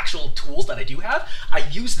have, the actual tools that I do have. I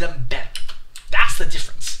use them better. That's the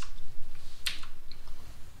difference.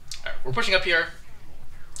 All right, we're pushing up here.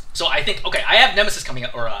 So I think, okay, I have Nemesis coming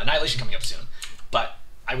up, or Annihilation coming up soon. But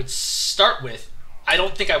I would start with, I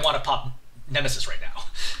don't think I want to pop Nemesis right now.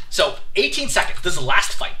 So 18 seconds, this is the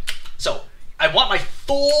last fight. So I want my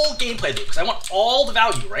full gameplay loop, because I want all the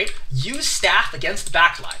value, right? Use staff against the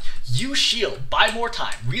backline. Use shield, buy more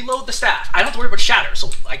time, reload the staff. I don't have to worry about shatter, so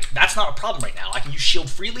that's not a problem right now. I can use shield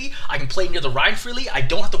freely, I can play near the Rein freely, I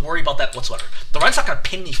don't have to worry about that whatsoever. The Rein's not gonna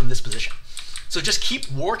pin me from this position. So just keep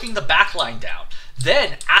working the backline down.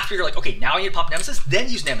 Then, after you're like, okay, now I need to pop Nemesis, then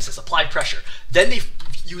use Nemesis, apply pressure. Then they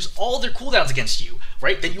use all their cooldowns against you,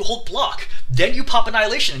 right? Then you hold block. Then you pop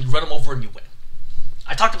Annihilation and you run them over and you win.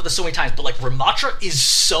 I talked about this so many times, but Rammatra is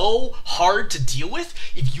so hard to deal with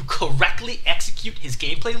if you correctly execute his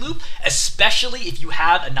gameplay loop, especially if you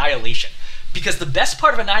have Annihilation. Because the best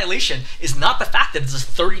part of Annihilation is not the fact that it does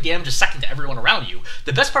 30 damage a second to everyone around you.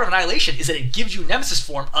 The best part of Annihilation is that it gives you Nemesis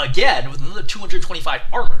form again with another 225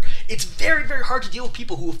 armor. It's very, very hard to deal with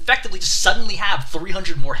people who effectively just suddenly have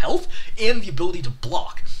 300 more health and the ability to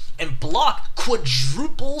block. And block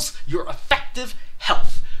quadruples your effective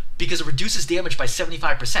health, because it reduces damage by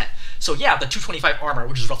 75%. So yeah, the 225 armor,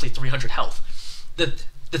 which is roughly 300 health. The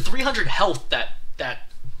 300 health that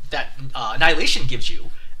Annihilation gives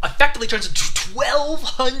you effectively turns into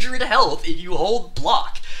 1200 health if you hold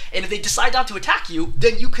block. And if they decide not to attack you,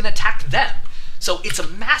 then you can attack them. So it's a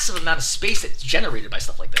massive amount of space that's generated by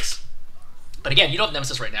stuff like this. But again, you don't have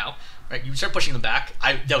Nemesis right now. Right, you start pushing them back.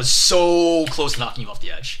 That was so close to knocking you off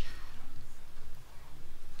the edge.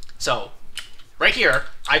 So, right here,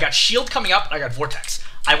 I got shield coming up, and I got vortex.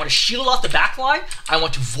 I want to shield off the back line. I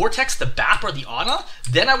want to vortex the BAP or the Ana.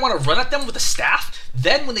 Then I want to run at them with a staff.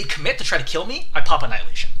 Then when they commit to try to kill me, I pop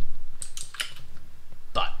Annihilation.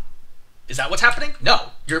 But is that what's happening? No,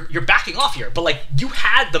 you're backing off here. But like, you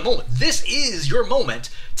had the moment. This is your moment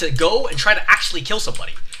to go and try to actually kill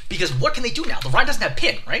somebody. Because what can they do now? The Rein doesn't have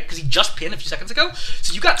pin, right? Because he just pinned a few seconds ago.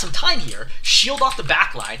 So you got some time here. Shield off the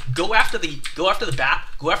back line. Go after the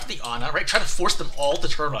BAP. Go after the Ana, right? Try to force them all to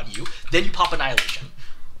turn on you. Then you pop Annihilation.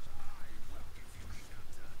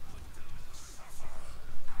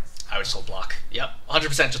 I would just hold block. Yep,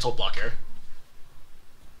 100% just hold block here.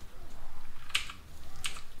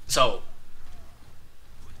 So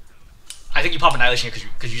I think you pop Annihilation here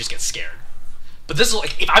because you just get scared. But this is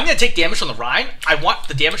like, if I'm going to take damage from the Rein, I want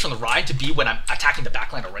the damage from the Rein to be when I'm attacking the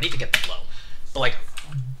backline already to get the blow. But like,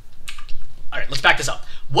 alright, let's back this up.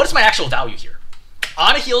 What is my actual value here?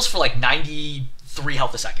 Ana heals for like 93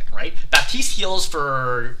 health a second, right? Baptiste heals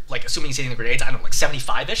for, like, assuming he's hitting the grenades, I don't know, like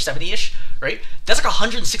 75-ish, 70-ish, right? That's like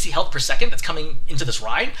 160 health per second that's coming into this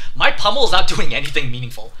Rein. My pummel is not doing anything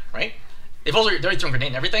meaningful, right? They're already throwing grenade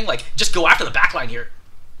and everything. Like, just go after the backline here.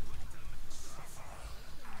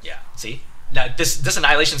 Yeah, see? Now, this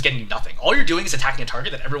Annihilation is getting you nothing. All you're doing is attacking a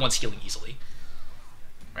target that everyone's healing easily.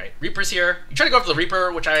 Right? Reaper's here. You try to go after the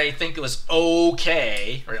Reaper, which I think was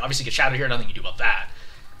okay. Right? Obviously, you get Shadow here, nothing you do about that.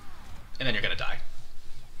 And then you're going to die.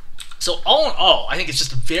 So, all in all, I think it's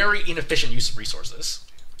just a very inefficient use of resources.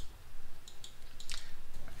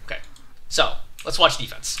 Okay. So, let's watch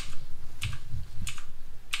defense.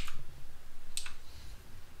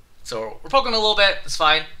 So, we're poking a little bit. It's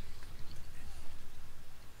fine.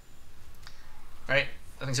 Right?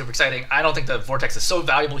 Nothing super exciting. I don't think the Vortex is so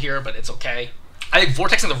valuable here, but it's okay. I think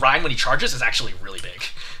Vortexing the Rein when he charges is actually really big.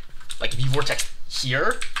 Like, if you Vortex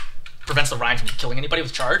here, prevents the Rein from killing anybody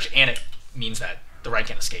with charge, and it means that the Rein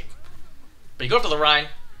can't escape. But you go after the Rein.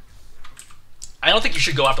 I don't think you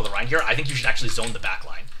should go after the Rein here. I think you should actually zone the back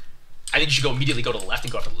line. I think you should immediately go to the left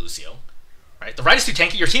and go after Lucio. Right? The Rein is too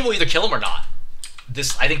tanky. Your team will either kill him or not.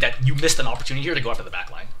 I think that you missed an opportunity here to go after the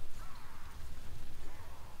back line.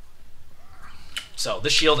 So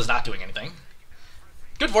this shield is not doing anything.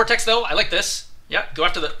 Good Vortex though. I like this. Yeah, go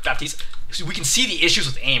after the Baptiste. So we can see the issues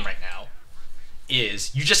with aim right now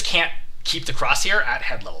is you just can't keep the crosshair at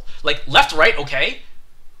head level. Like left, right, okay,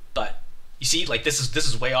 but you see, like this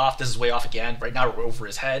is way off. This is way off again. Right now we're over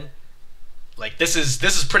his head. Like this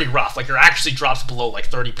is pretty rough. Like your accuracy drops below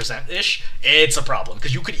like 30% ish. It's a problem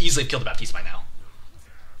because you could easily have killed the Baptiste by now.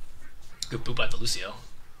 Good boop at the Lucio.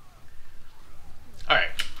 All right.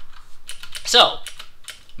 So,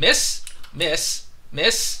 miss, miss,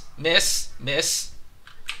 miss, miss, miss.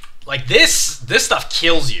 Like this stuff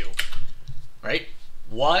kills you, right?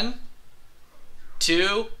 1,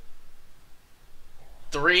 2,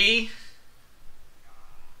 3,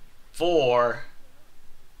 4,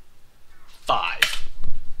 5.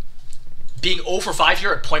 Being 0 for 5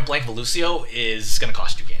 here at point blank with Lucio is going to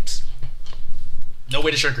cost you games. No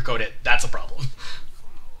way to sugarcoat it. That's a problem.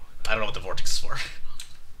 I don't know what the Vortex is for.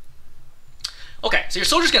 Okay, so your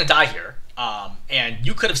soldier's going to die here, and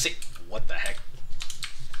you could have seen... What the heck?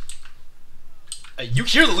 You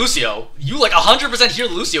hear the Lucio. You, like, 100% hear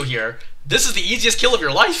the Lucio here. This is the easiest kill of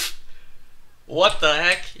your life. What the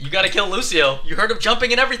heck? You got to kill Lucio. You heard him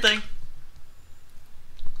jumping and everything.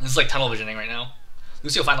 This is like tunnel visioning right now.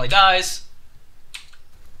 Lucio finally dies.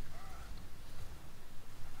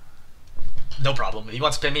 No problem. If he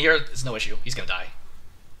wants to pin me here, it's no issue. He's going to die.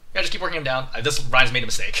 Yeah, just keep working him down. This Rein's made a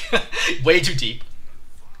mistake. Way too deep.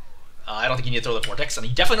 I don't think you need to throw the Vortex, and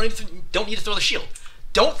you definitely don't need to throw the shield.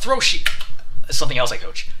 Don't throw shield. Something else I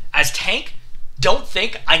coach. As tank, don't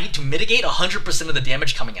think I need to mitigate 100% of the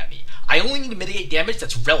damage coming at me. I only need to mitigate damage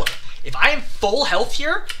that's relevant. If I am full health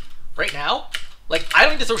here, right now, like, I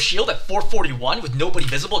don't need to throw shield at 441 with nobody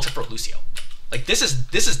visible except for Lucio. Like, this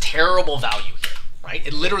is terrible value here. Right?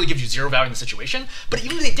 It literally gives you 0 value in the situation. But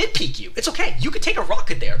even if they did peek you, it's okay. You could take a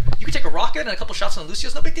rocket there. You could take a rocket and a couple shots on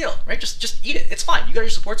Lucio's, no big deal, right? Just eat it. It's fine. You got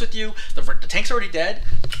your supports with you. The tank's already dead.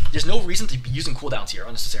 There's no reason to be using cooldowns here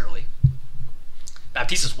unnecessarily.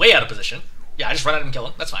 Baptiste is way out of position. Yeah, I just run at him and kill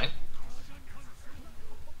him. That's fine.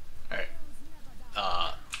 All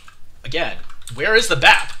right. Again, where is the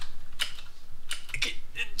BAP?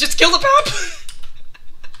 Just kill the BAP.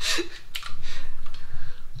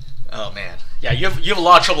 Oh man. Yeah, you have a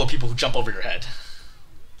lot of trouble with people who jump over your head.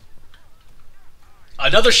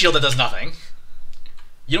 Another shield that does nothing.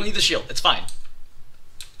 You don't need the shield. It's fine.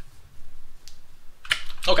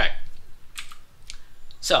 Okay.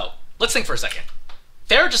 So, let's think for a second.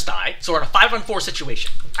 Pharah just died, so we're in a 5-on-4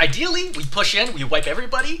 situation. Ideally, we push in, we wipe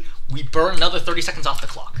everybody, we burn another 30 seconds off the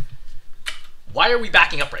clock. Why are we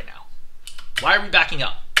backing up right now? Why are we backing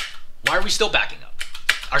up? Why are we still backing up?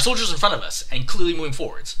 Our soldiers in front of us and clearly moving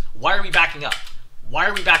forwards. Why are we backing up? Why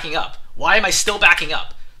are we backing up? Why am I still backing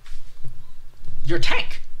up? You're a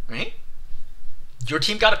tank, right? Your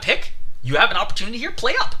team got a pick. You have an opportunity here,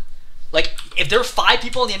 play up. Like, if there are 5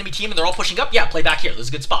 people on the enemy team and they're all pushing up, yeah, play back here. This is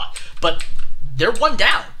a good spot. But they're 1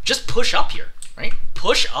 down. Just push up here, right?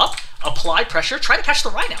 Push up, apply pressure, try to catch the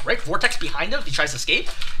Rein out, right? Vortex behind him if he tries to escape.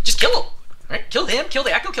 Just kill him, right? Kill him, kill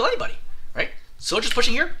the Echo, kill anybody, right? Soldiers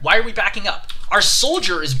pushing here. Why are we backing up? Our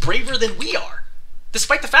soldier is braver than we are,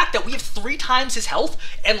 despite the fact that we have 3 times his health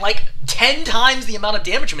and like 10 times the amount of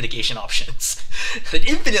damage mitigation options.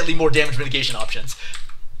 Infinitely more damage mitigation options.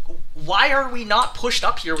 Why are we not pushed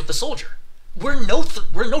up here with the soldier? We're in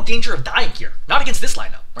no danger of dying here. Not against this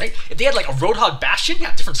lineup, right? If they had like a Roadhog Bastion,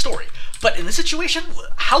 yeah, different story. But in this situation,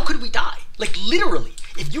 how could we die? Like literally,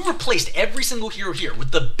 if you replaced every single hero here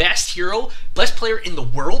with the best hero, best player in the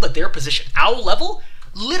world at their position, our level,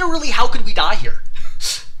 literally how could we die here?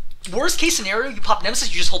 Worst case scenario, you pop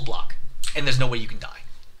Nemesis, you just hold block, and there's no way you can die.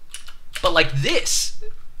 But like this,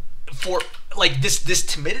 for like this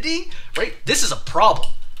timidity, right? This is a problem,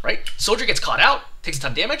 right? Soldier gets caught out, takes a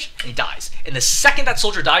ton of damage, and he dies. And the second that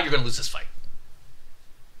soldier dies, you're going to lose this fight.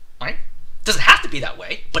 Right? Doesn't have to be that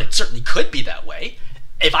way, but it certainly could be that way.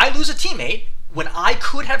 If I lose a teammate, when I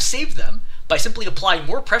could have saved them by simply applying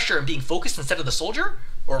more pressure and being focused instead of the soldier,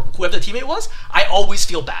 or whoever the teammate was, I always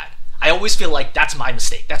feel bad. I always feel like that's my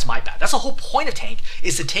mistake, that's my bad. That's the whole point of tank,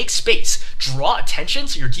 is to take space, draw attention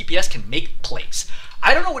so your DPS can make plays.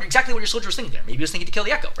 I don't know exactly what your soldier was thinking there. Maybe he was thinking to kill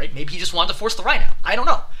the Echo, right? Maybe he just wanted to force the Rein out. I don't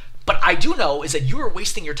know. But I do know is that you are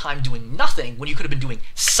wasting your time doing nothing when you could have been doing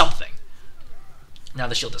something. Now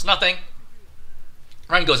the shield does nothing.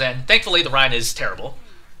 Rein goes in. Thankfully, the Rein is terrible.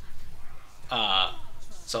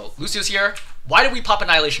 So Lucio's here. Why did we pop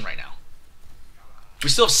Annihilation right now? We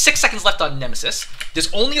still have 6 seconds left on Nemesis.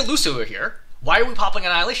 There's only a Lucio here. Why are we popping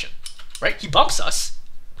Annihilation? Right? He bumps us.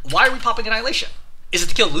 Why are we popping Annihilation? Is it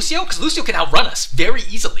to kill Lucio? Because Lucio can outrun us very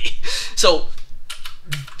easily. So,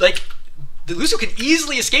 like, the Lucio can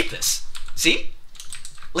easily escape this. See?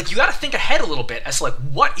 Like, you gotta think ahead a little bit as to, like,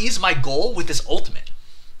 what is my goal with this ultimate?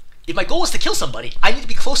 If my goal is to kill somebody, I need to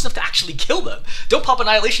be close enough to actually kill them. Don't pop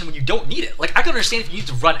Annihilation when you don't need it. Like, I can understand if you need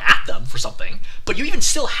to run at them for something, but you even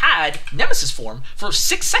still had Nemesis form for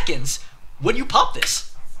 6 seconds when you pop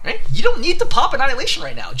this, right? You don't need to pop Annihilation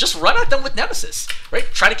right now. Just run at them with Nemesis, right?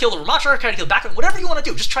 Try to kill the Rammatra, try to kill the background, whatever you want to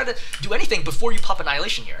do. Just try to do anything before you pop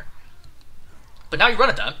Annihilation here. But now you run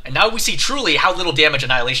at them, and now we see truly how little damage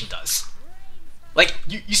Annihilation does. Like,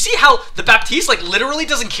 you see how the Baptiste, like, literally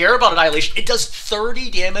doesn't care about Annihilation. It does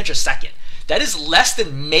 30 damage a second. That is less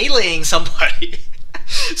than meleeing somebody.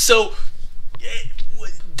 So,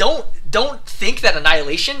 don't think that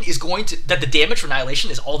Annihilation is going to, that the damage from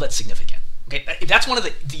Annihilation is all that significant. Okay, that's one of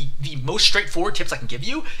the most straightforward tips I can give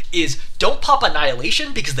you is don't pop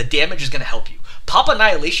Annihilation because the damage is going to help you. Pop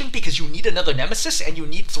Annihilation because you need another Nemesis and you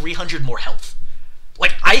need 300 more health.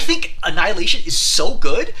 Like, I think Annihilation is so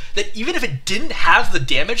good that even if it didn't have the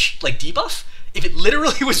damage, like, debuff, if it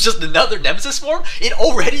literally was just another Nemesis form, it'd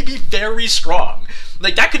already be very strong.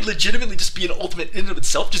 Like, that could legitimately just be an ultimate in and of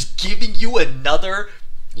itself, just giving you another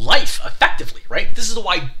life, effectively, right? This is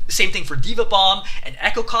why, same thing for Diva Bomb and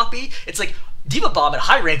Echo Copy. It's like, Diva Bomb at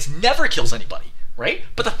high ranks never kills anybody, right?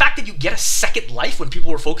 But the fact that you get a second life when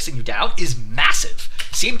people were focusing you down is massive.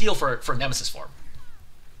 Same deal for Nemesis form.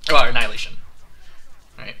 Or Annihilation.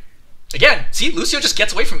 Right? Again, see, Lucio just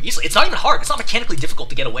gets away from easily. It's not even hard. It's not mechanically difficult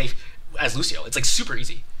to get away as Lucio. It's like super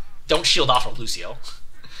easy. Don't shield off of Lucio.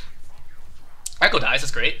 Echo dies,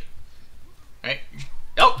 that's great. Right?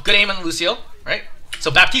 Oh, good aim on Lucio, right?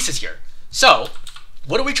 So Baptiste is here. So,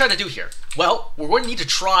 what are we trying to do here? Well, we're going to need to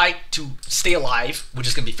try to stay alive, which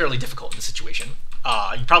is going to be fairly difficult in this situation.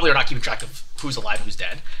 You probably are not keeping track of who's alive and who's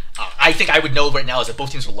dead. I think I would know right now is that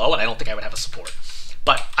both teams are low, and I don't think I would have a support.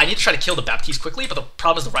 But I need to try to kill the Baptiste quickly, but the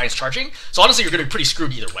problem is the Rein's charging. So honestly, you're going to be pretty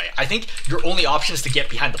screwed either way. I think your only option is to get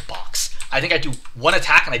behind the box. I think I do one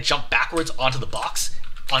attack and I jump backwards onto the box,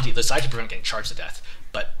 onto the other side to prevent getting charged to death.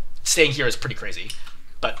 But staying here is pretty crazy.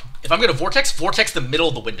 But if I'm going to Vortex the middle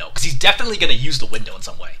of the window, because he's definitely going to use the window in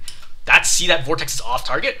some way. See that Vortex is off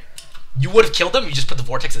target? You would have killed him, you just put the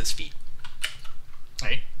Vortex at his feet.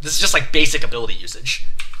 Right? This is just like basic ability usage.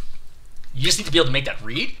 You just need to be able to make that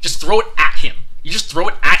read. Just throw it at him. You just throw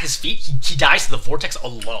it at his feet, he dies to the Vortex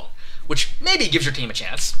alone, which maybe gives your team a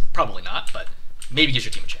chance. Probably not, but maybe gives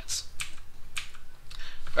your team a chance.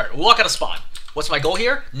 Alright, we'll walk out of spawn. What's my goal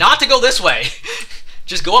here? Not to go this way.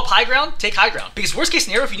 Just go up high ground, take high ground. Because worst case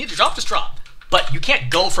scenario, if you need to drop, just drop. But you can't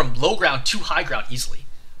go from low ground to high ground easily.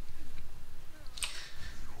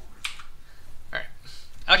 Alright.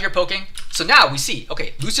 Out here poking. So now we see,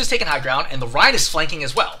 okay, Lucia's taking high ground, and the Rein is flanking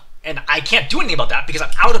as well. And I can't do anything about that because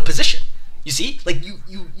I'm out of position. You see? Like,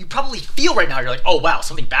 you probably feel right now, you're like, oh wow,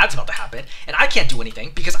 something bad's about to happen, and I can't do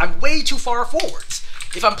anything because I'm way too far forwards.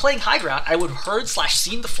 If I'm playing high ground, I would have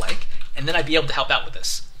heard/seen the flank, and then I'd be able to help out with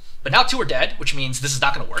this. But now 2 are dead, which means this is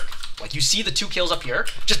not going to work. Like, you see the 2 kills up here,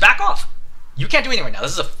 just back off. You can't do anything right now.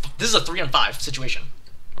 This is a 3-on-5 situation.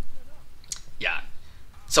 Yeah.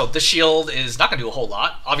 So this shield is not going to do a whole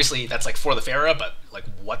lot. Obviously, that's like for the Pharah, but like,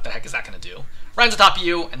 what the heck is that going to do? Rein's on top of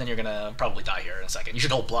you, and then you're going to probably die here in a second. You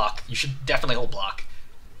should hold block. You should definitely hold block.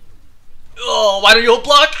 Oh, why don't you hold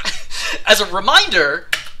block? As a reminder,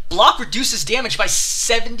 block reduces damage by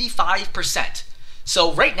 75%.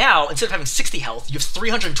 So right now, instead of having 60 health, you have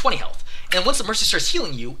 320 health. And once the Mercy starts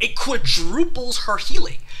healing you, it quadruples her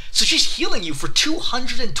healing. So she's healing you for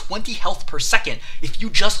 220 health per second if you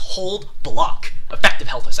just hold block. Effective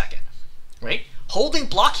health a second, right? Holding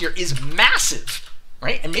block here is massive,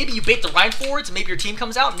 right? And maybe you bait the Rein forwards, and maybe your team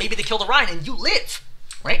comes out, and maybe they kill the Rein, and you live,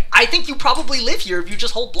 right? I think you probably live here if you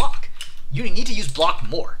just hold block. You need to use block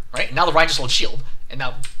more, right? And now the Rein just holds shield, and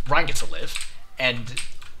now Rein gets to live, and,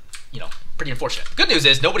 you know, pretty unfortunate. The good news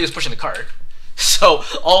is nobody was pushing the cart, so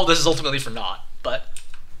all of this is ultimately for naught. But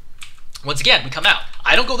once again, we come out.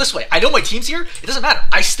 I don't go this way. I know my team's here. It doesn't matter.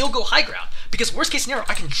 I still go high ground because worst case scenario,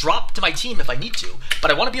 I can drop to my team if I need to, but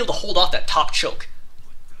I want to be able to hold off that top choke.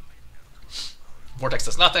 Vortex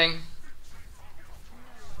does nothing.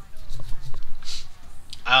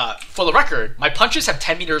 For the record, my punches have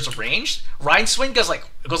 10 meters of range. Rein's swing goes like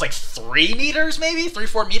 3 meters, maybe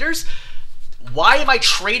 3-4 meters. Why am I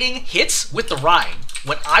trading hits with the Rein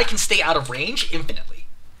when I can stay out of range infinitely?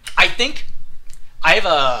 I think I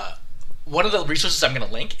have one of the resources I'm going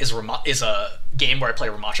to link is a game where I play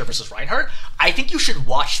Rammatra versus Reinhardt. I think you should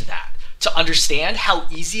watch that to understand how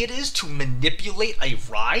easy it is to manipulate a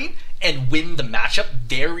Rein and win the matchup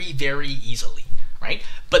very, very easily, right?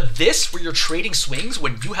 But this, where you're trading swings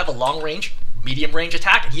when you have a long range, medium range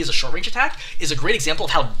attack, and he has a short range attack, is a great example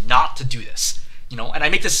of how not to do this. You know, and I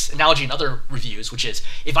make this analogy in other reviews, which is,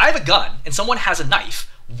 if I have a gun and someone has a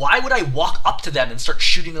knife, why would I walk up to them and start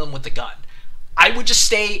shooting them with the gun? I would just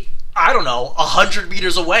stay, I don't know, 100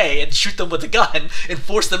 meters away and shoot them with a gun and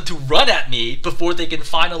force them to run at me before they can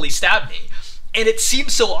finally stab me. And it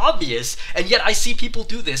seems so obvious, and yet I see people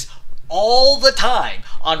do this all the time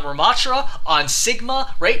on Rammatra, on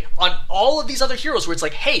Sigma, right? On all of these other heroes where it's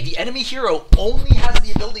like, hey, the enemy hero only has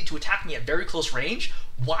the ability to attack me at very close range.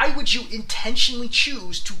 Why would you intentionally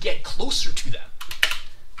choose to get closer to them?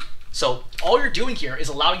 So all you're doing here is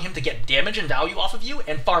allowing him to get damage and value off of you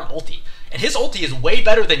and farm ulti. And his ulti is way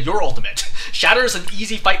better than your ultimate. Shatter is an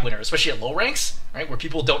easy fight winner, especially at low ranks, right? Where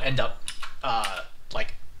people don't end up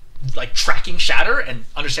like tracking Shatter and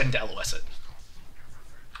understanding to LOS it.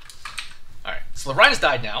 Alright, so the Rein has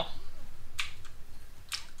died now.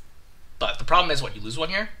 But the problem is, what, you lose one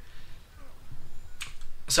here?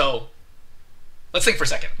 So, let's think for a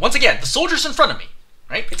second. Once again, the soldier's in front of me,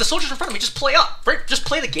 right? If the soldier's in front of me, just play up, right? Just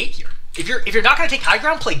play the gate here. If you're not going to take high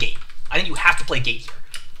ground, play gate. I think you have to play gate here.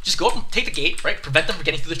 Just go up and take the gate, right? Prevent them from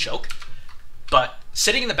getting through the choke. But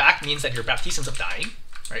sitting in the back means that your Baptiste ends up dying,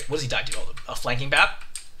 right? What does he die to? Oh, a flanking Bap?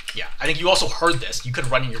 Yeah, I think you also heard this. You could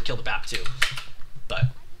run in your kill the Bap too. But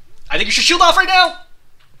I think you should shield off right now.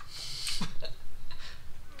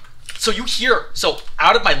 So you hear, so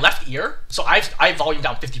out of my left ear, so I've volumed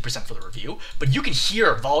down 50% for the review, but you can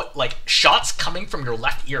hear like shots coming from your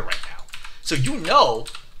left ear right now. So you know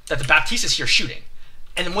that the Baptiste is here shooting.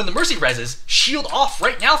 And then when the Mercy reses, shield off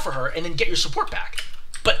right now for her and then get your support back.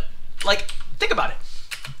 But like, think about it.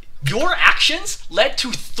 Your actions led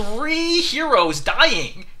to 3 heroes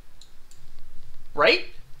dying, right?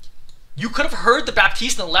 You could have heard the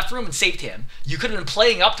Baptiste in the left room and saved him. You could have been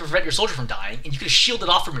playing up to prevent your soldier from dying, and you could have shielded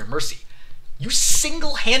off from your Mercy. You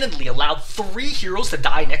single-handedly allowed 3 heroes to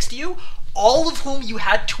die next to you, all of whom you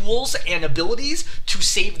had tools and abilities to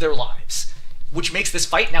save their lives, which makes this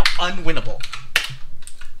fight now unwinnable.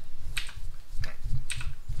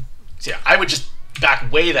 So yeah, I would just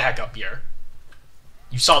back way the heck up here.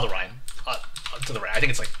 You saw the Rein to the right. I think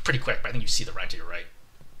it's like pretty quick, but I think you see the Rein to your right.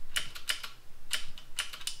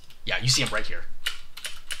 Yeah, you see him right here.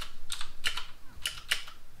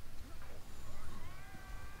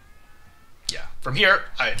 Yeah, from here,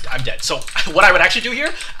 I'm dead. So what I would actually do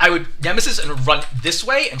here, I would Nemesis and run this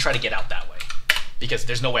way and try to get out that way. Because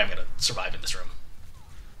there's no way I'm going to survive in this room.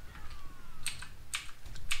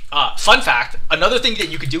 Fun fact, another thing that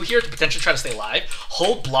you could do here to potentially try to stay alive,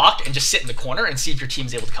 hold block and just sit in the corner and see if your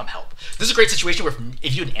team's able to come help. This is a great situation where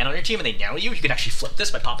if you had an ant on your team and they nail you, you can actually flip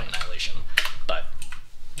this by popping Annihilation. But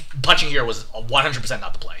punching here was 100%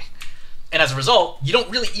 not the play. And as a result, you don't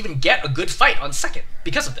really even get a good fight on second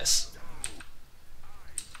because of this.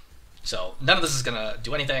 So none of this is going to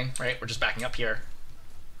do anything, right? We're just backing up here.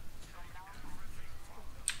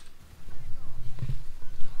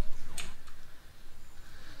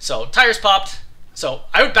 So tires popped. So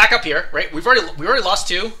I would back up here, right? We already lost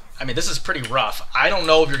 2. I mean, this is pretty rough. I don't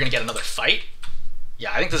know if you're gonna get another fight.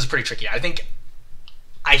 Yeah, I think this is pretty tricky. I think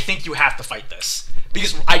you have to fight this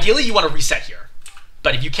because ideally you want to reset here,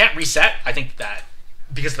 but if you can't reset, I think that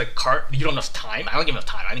because the cart you don't have enough time. I don't give enough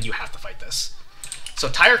time. I think you have to fight this. So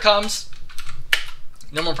tire comes.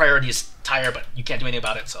 Number 1 priority is tire, but you can't do anything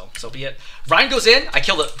about it. So be it. Rein goes in. I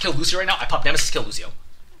kill Lucio right now. I pop Nemesis, kill Lucio.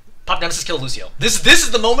 Pop Nemesis, kill Lucio. This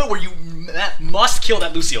is the moment where you must kill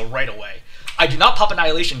that Lucio right away. I do not pop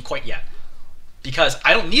Annihilation quite yet because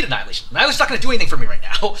I don't need Annihilation. Annihilation's not going to do anything for me right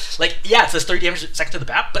now. Like, yeah, it says 30 damage a second to the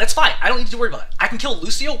bat, but it's fine. I don't need to worry about it. I can kill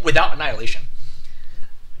Lucio without Annihilation.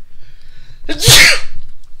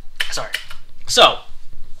 Sorry. So,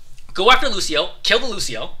 go after Lucio, kill the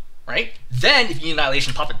Lucio, right? Then, if you need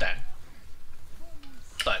Annihilation, pop it then.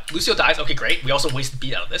 But Lucio dies. Okay, great. We also wasted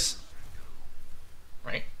beat out of this.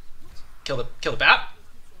 Right? Kill the bat.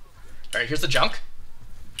 Alright, here's the junk.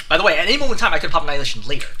 By the way, at any moment in time, I could pop Annihilation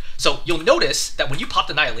later. So you'll notice that when you popped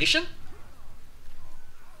Annihilation,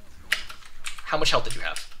 how much health did you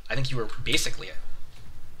have? I think you were basically at...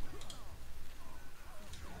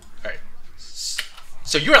 Alright.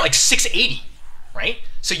 So you're at like 680, right?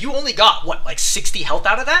 So you only got, what, like 60 health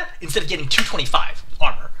out of that? Instead of getting 225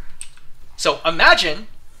 armor. So imagine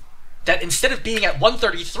that instead of being at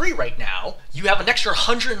 133 right now, you have an extra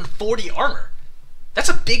 140 armor. That's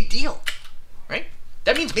a big deal, right?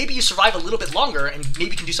 That means maybe you survive a little bit longer and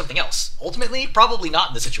maybe can do something else. Ultimately, probably not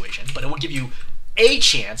in this situation, but it will give you a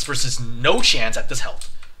chance versus no chance at this health.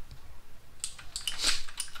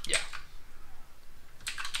 Yeah.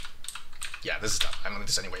 Yeah, this is done. I'm going to do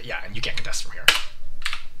this anyway. Yeah, and you can't contest from here.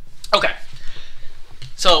 Okay.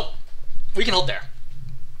 So, we can hold there.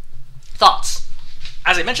 Thoughts?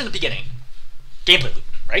 As I mentioned at the beginning, gameplay loop,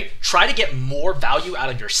 right? Try to get more value out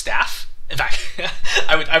of your staff. In fact,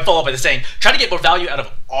 I'd follow up by saying, try to get more value out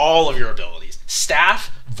of all of your abilities. Staff,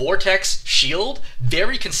 Vortex, Shield,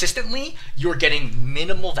 very consistently, you're getting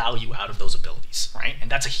minimal value out of those abilities, right? And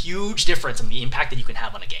that's a huge difference in the impact that you can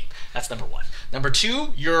have on a game. That's number 1. Number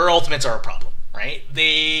 2, your ultimates are a problem, right?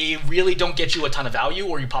 They really don't get you a ton of value,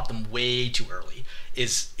 or you pop them way too early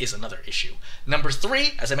is another issue. Number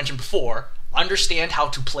 3, as I mentioned before, understand how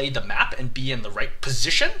to play the map and be in the right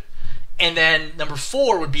position. And then number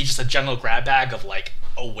 4 would be just a general grab bag of like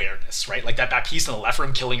awareness, right? Like that piece in the left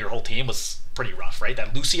room killing your whole team was pretty rough, right?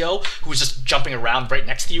 That Lucio who was just jumping around right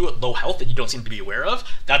next to you at low health that you don't seem to be aware of,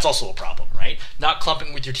 that's also a problem, right? Not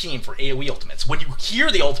clumping with your team for AoE ultimates. When you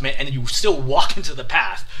hear the ultimate and then you still walk into the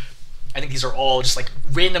path, I think these are all just like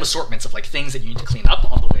random assortments of like things that you need to clean up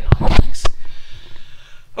on the way to Onyx.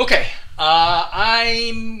 Okay,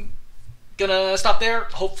 I'm gonna stop there.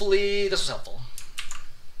 Hopefully this was helpful.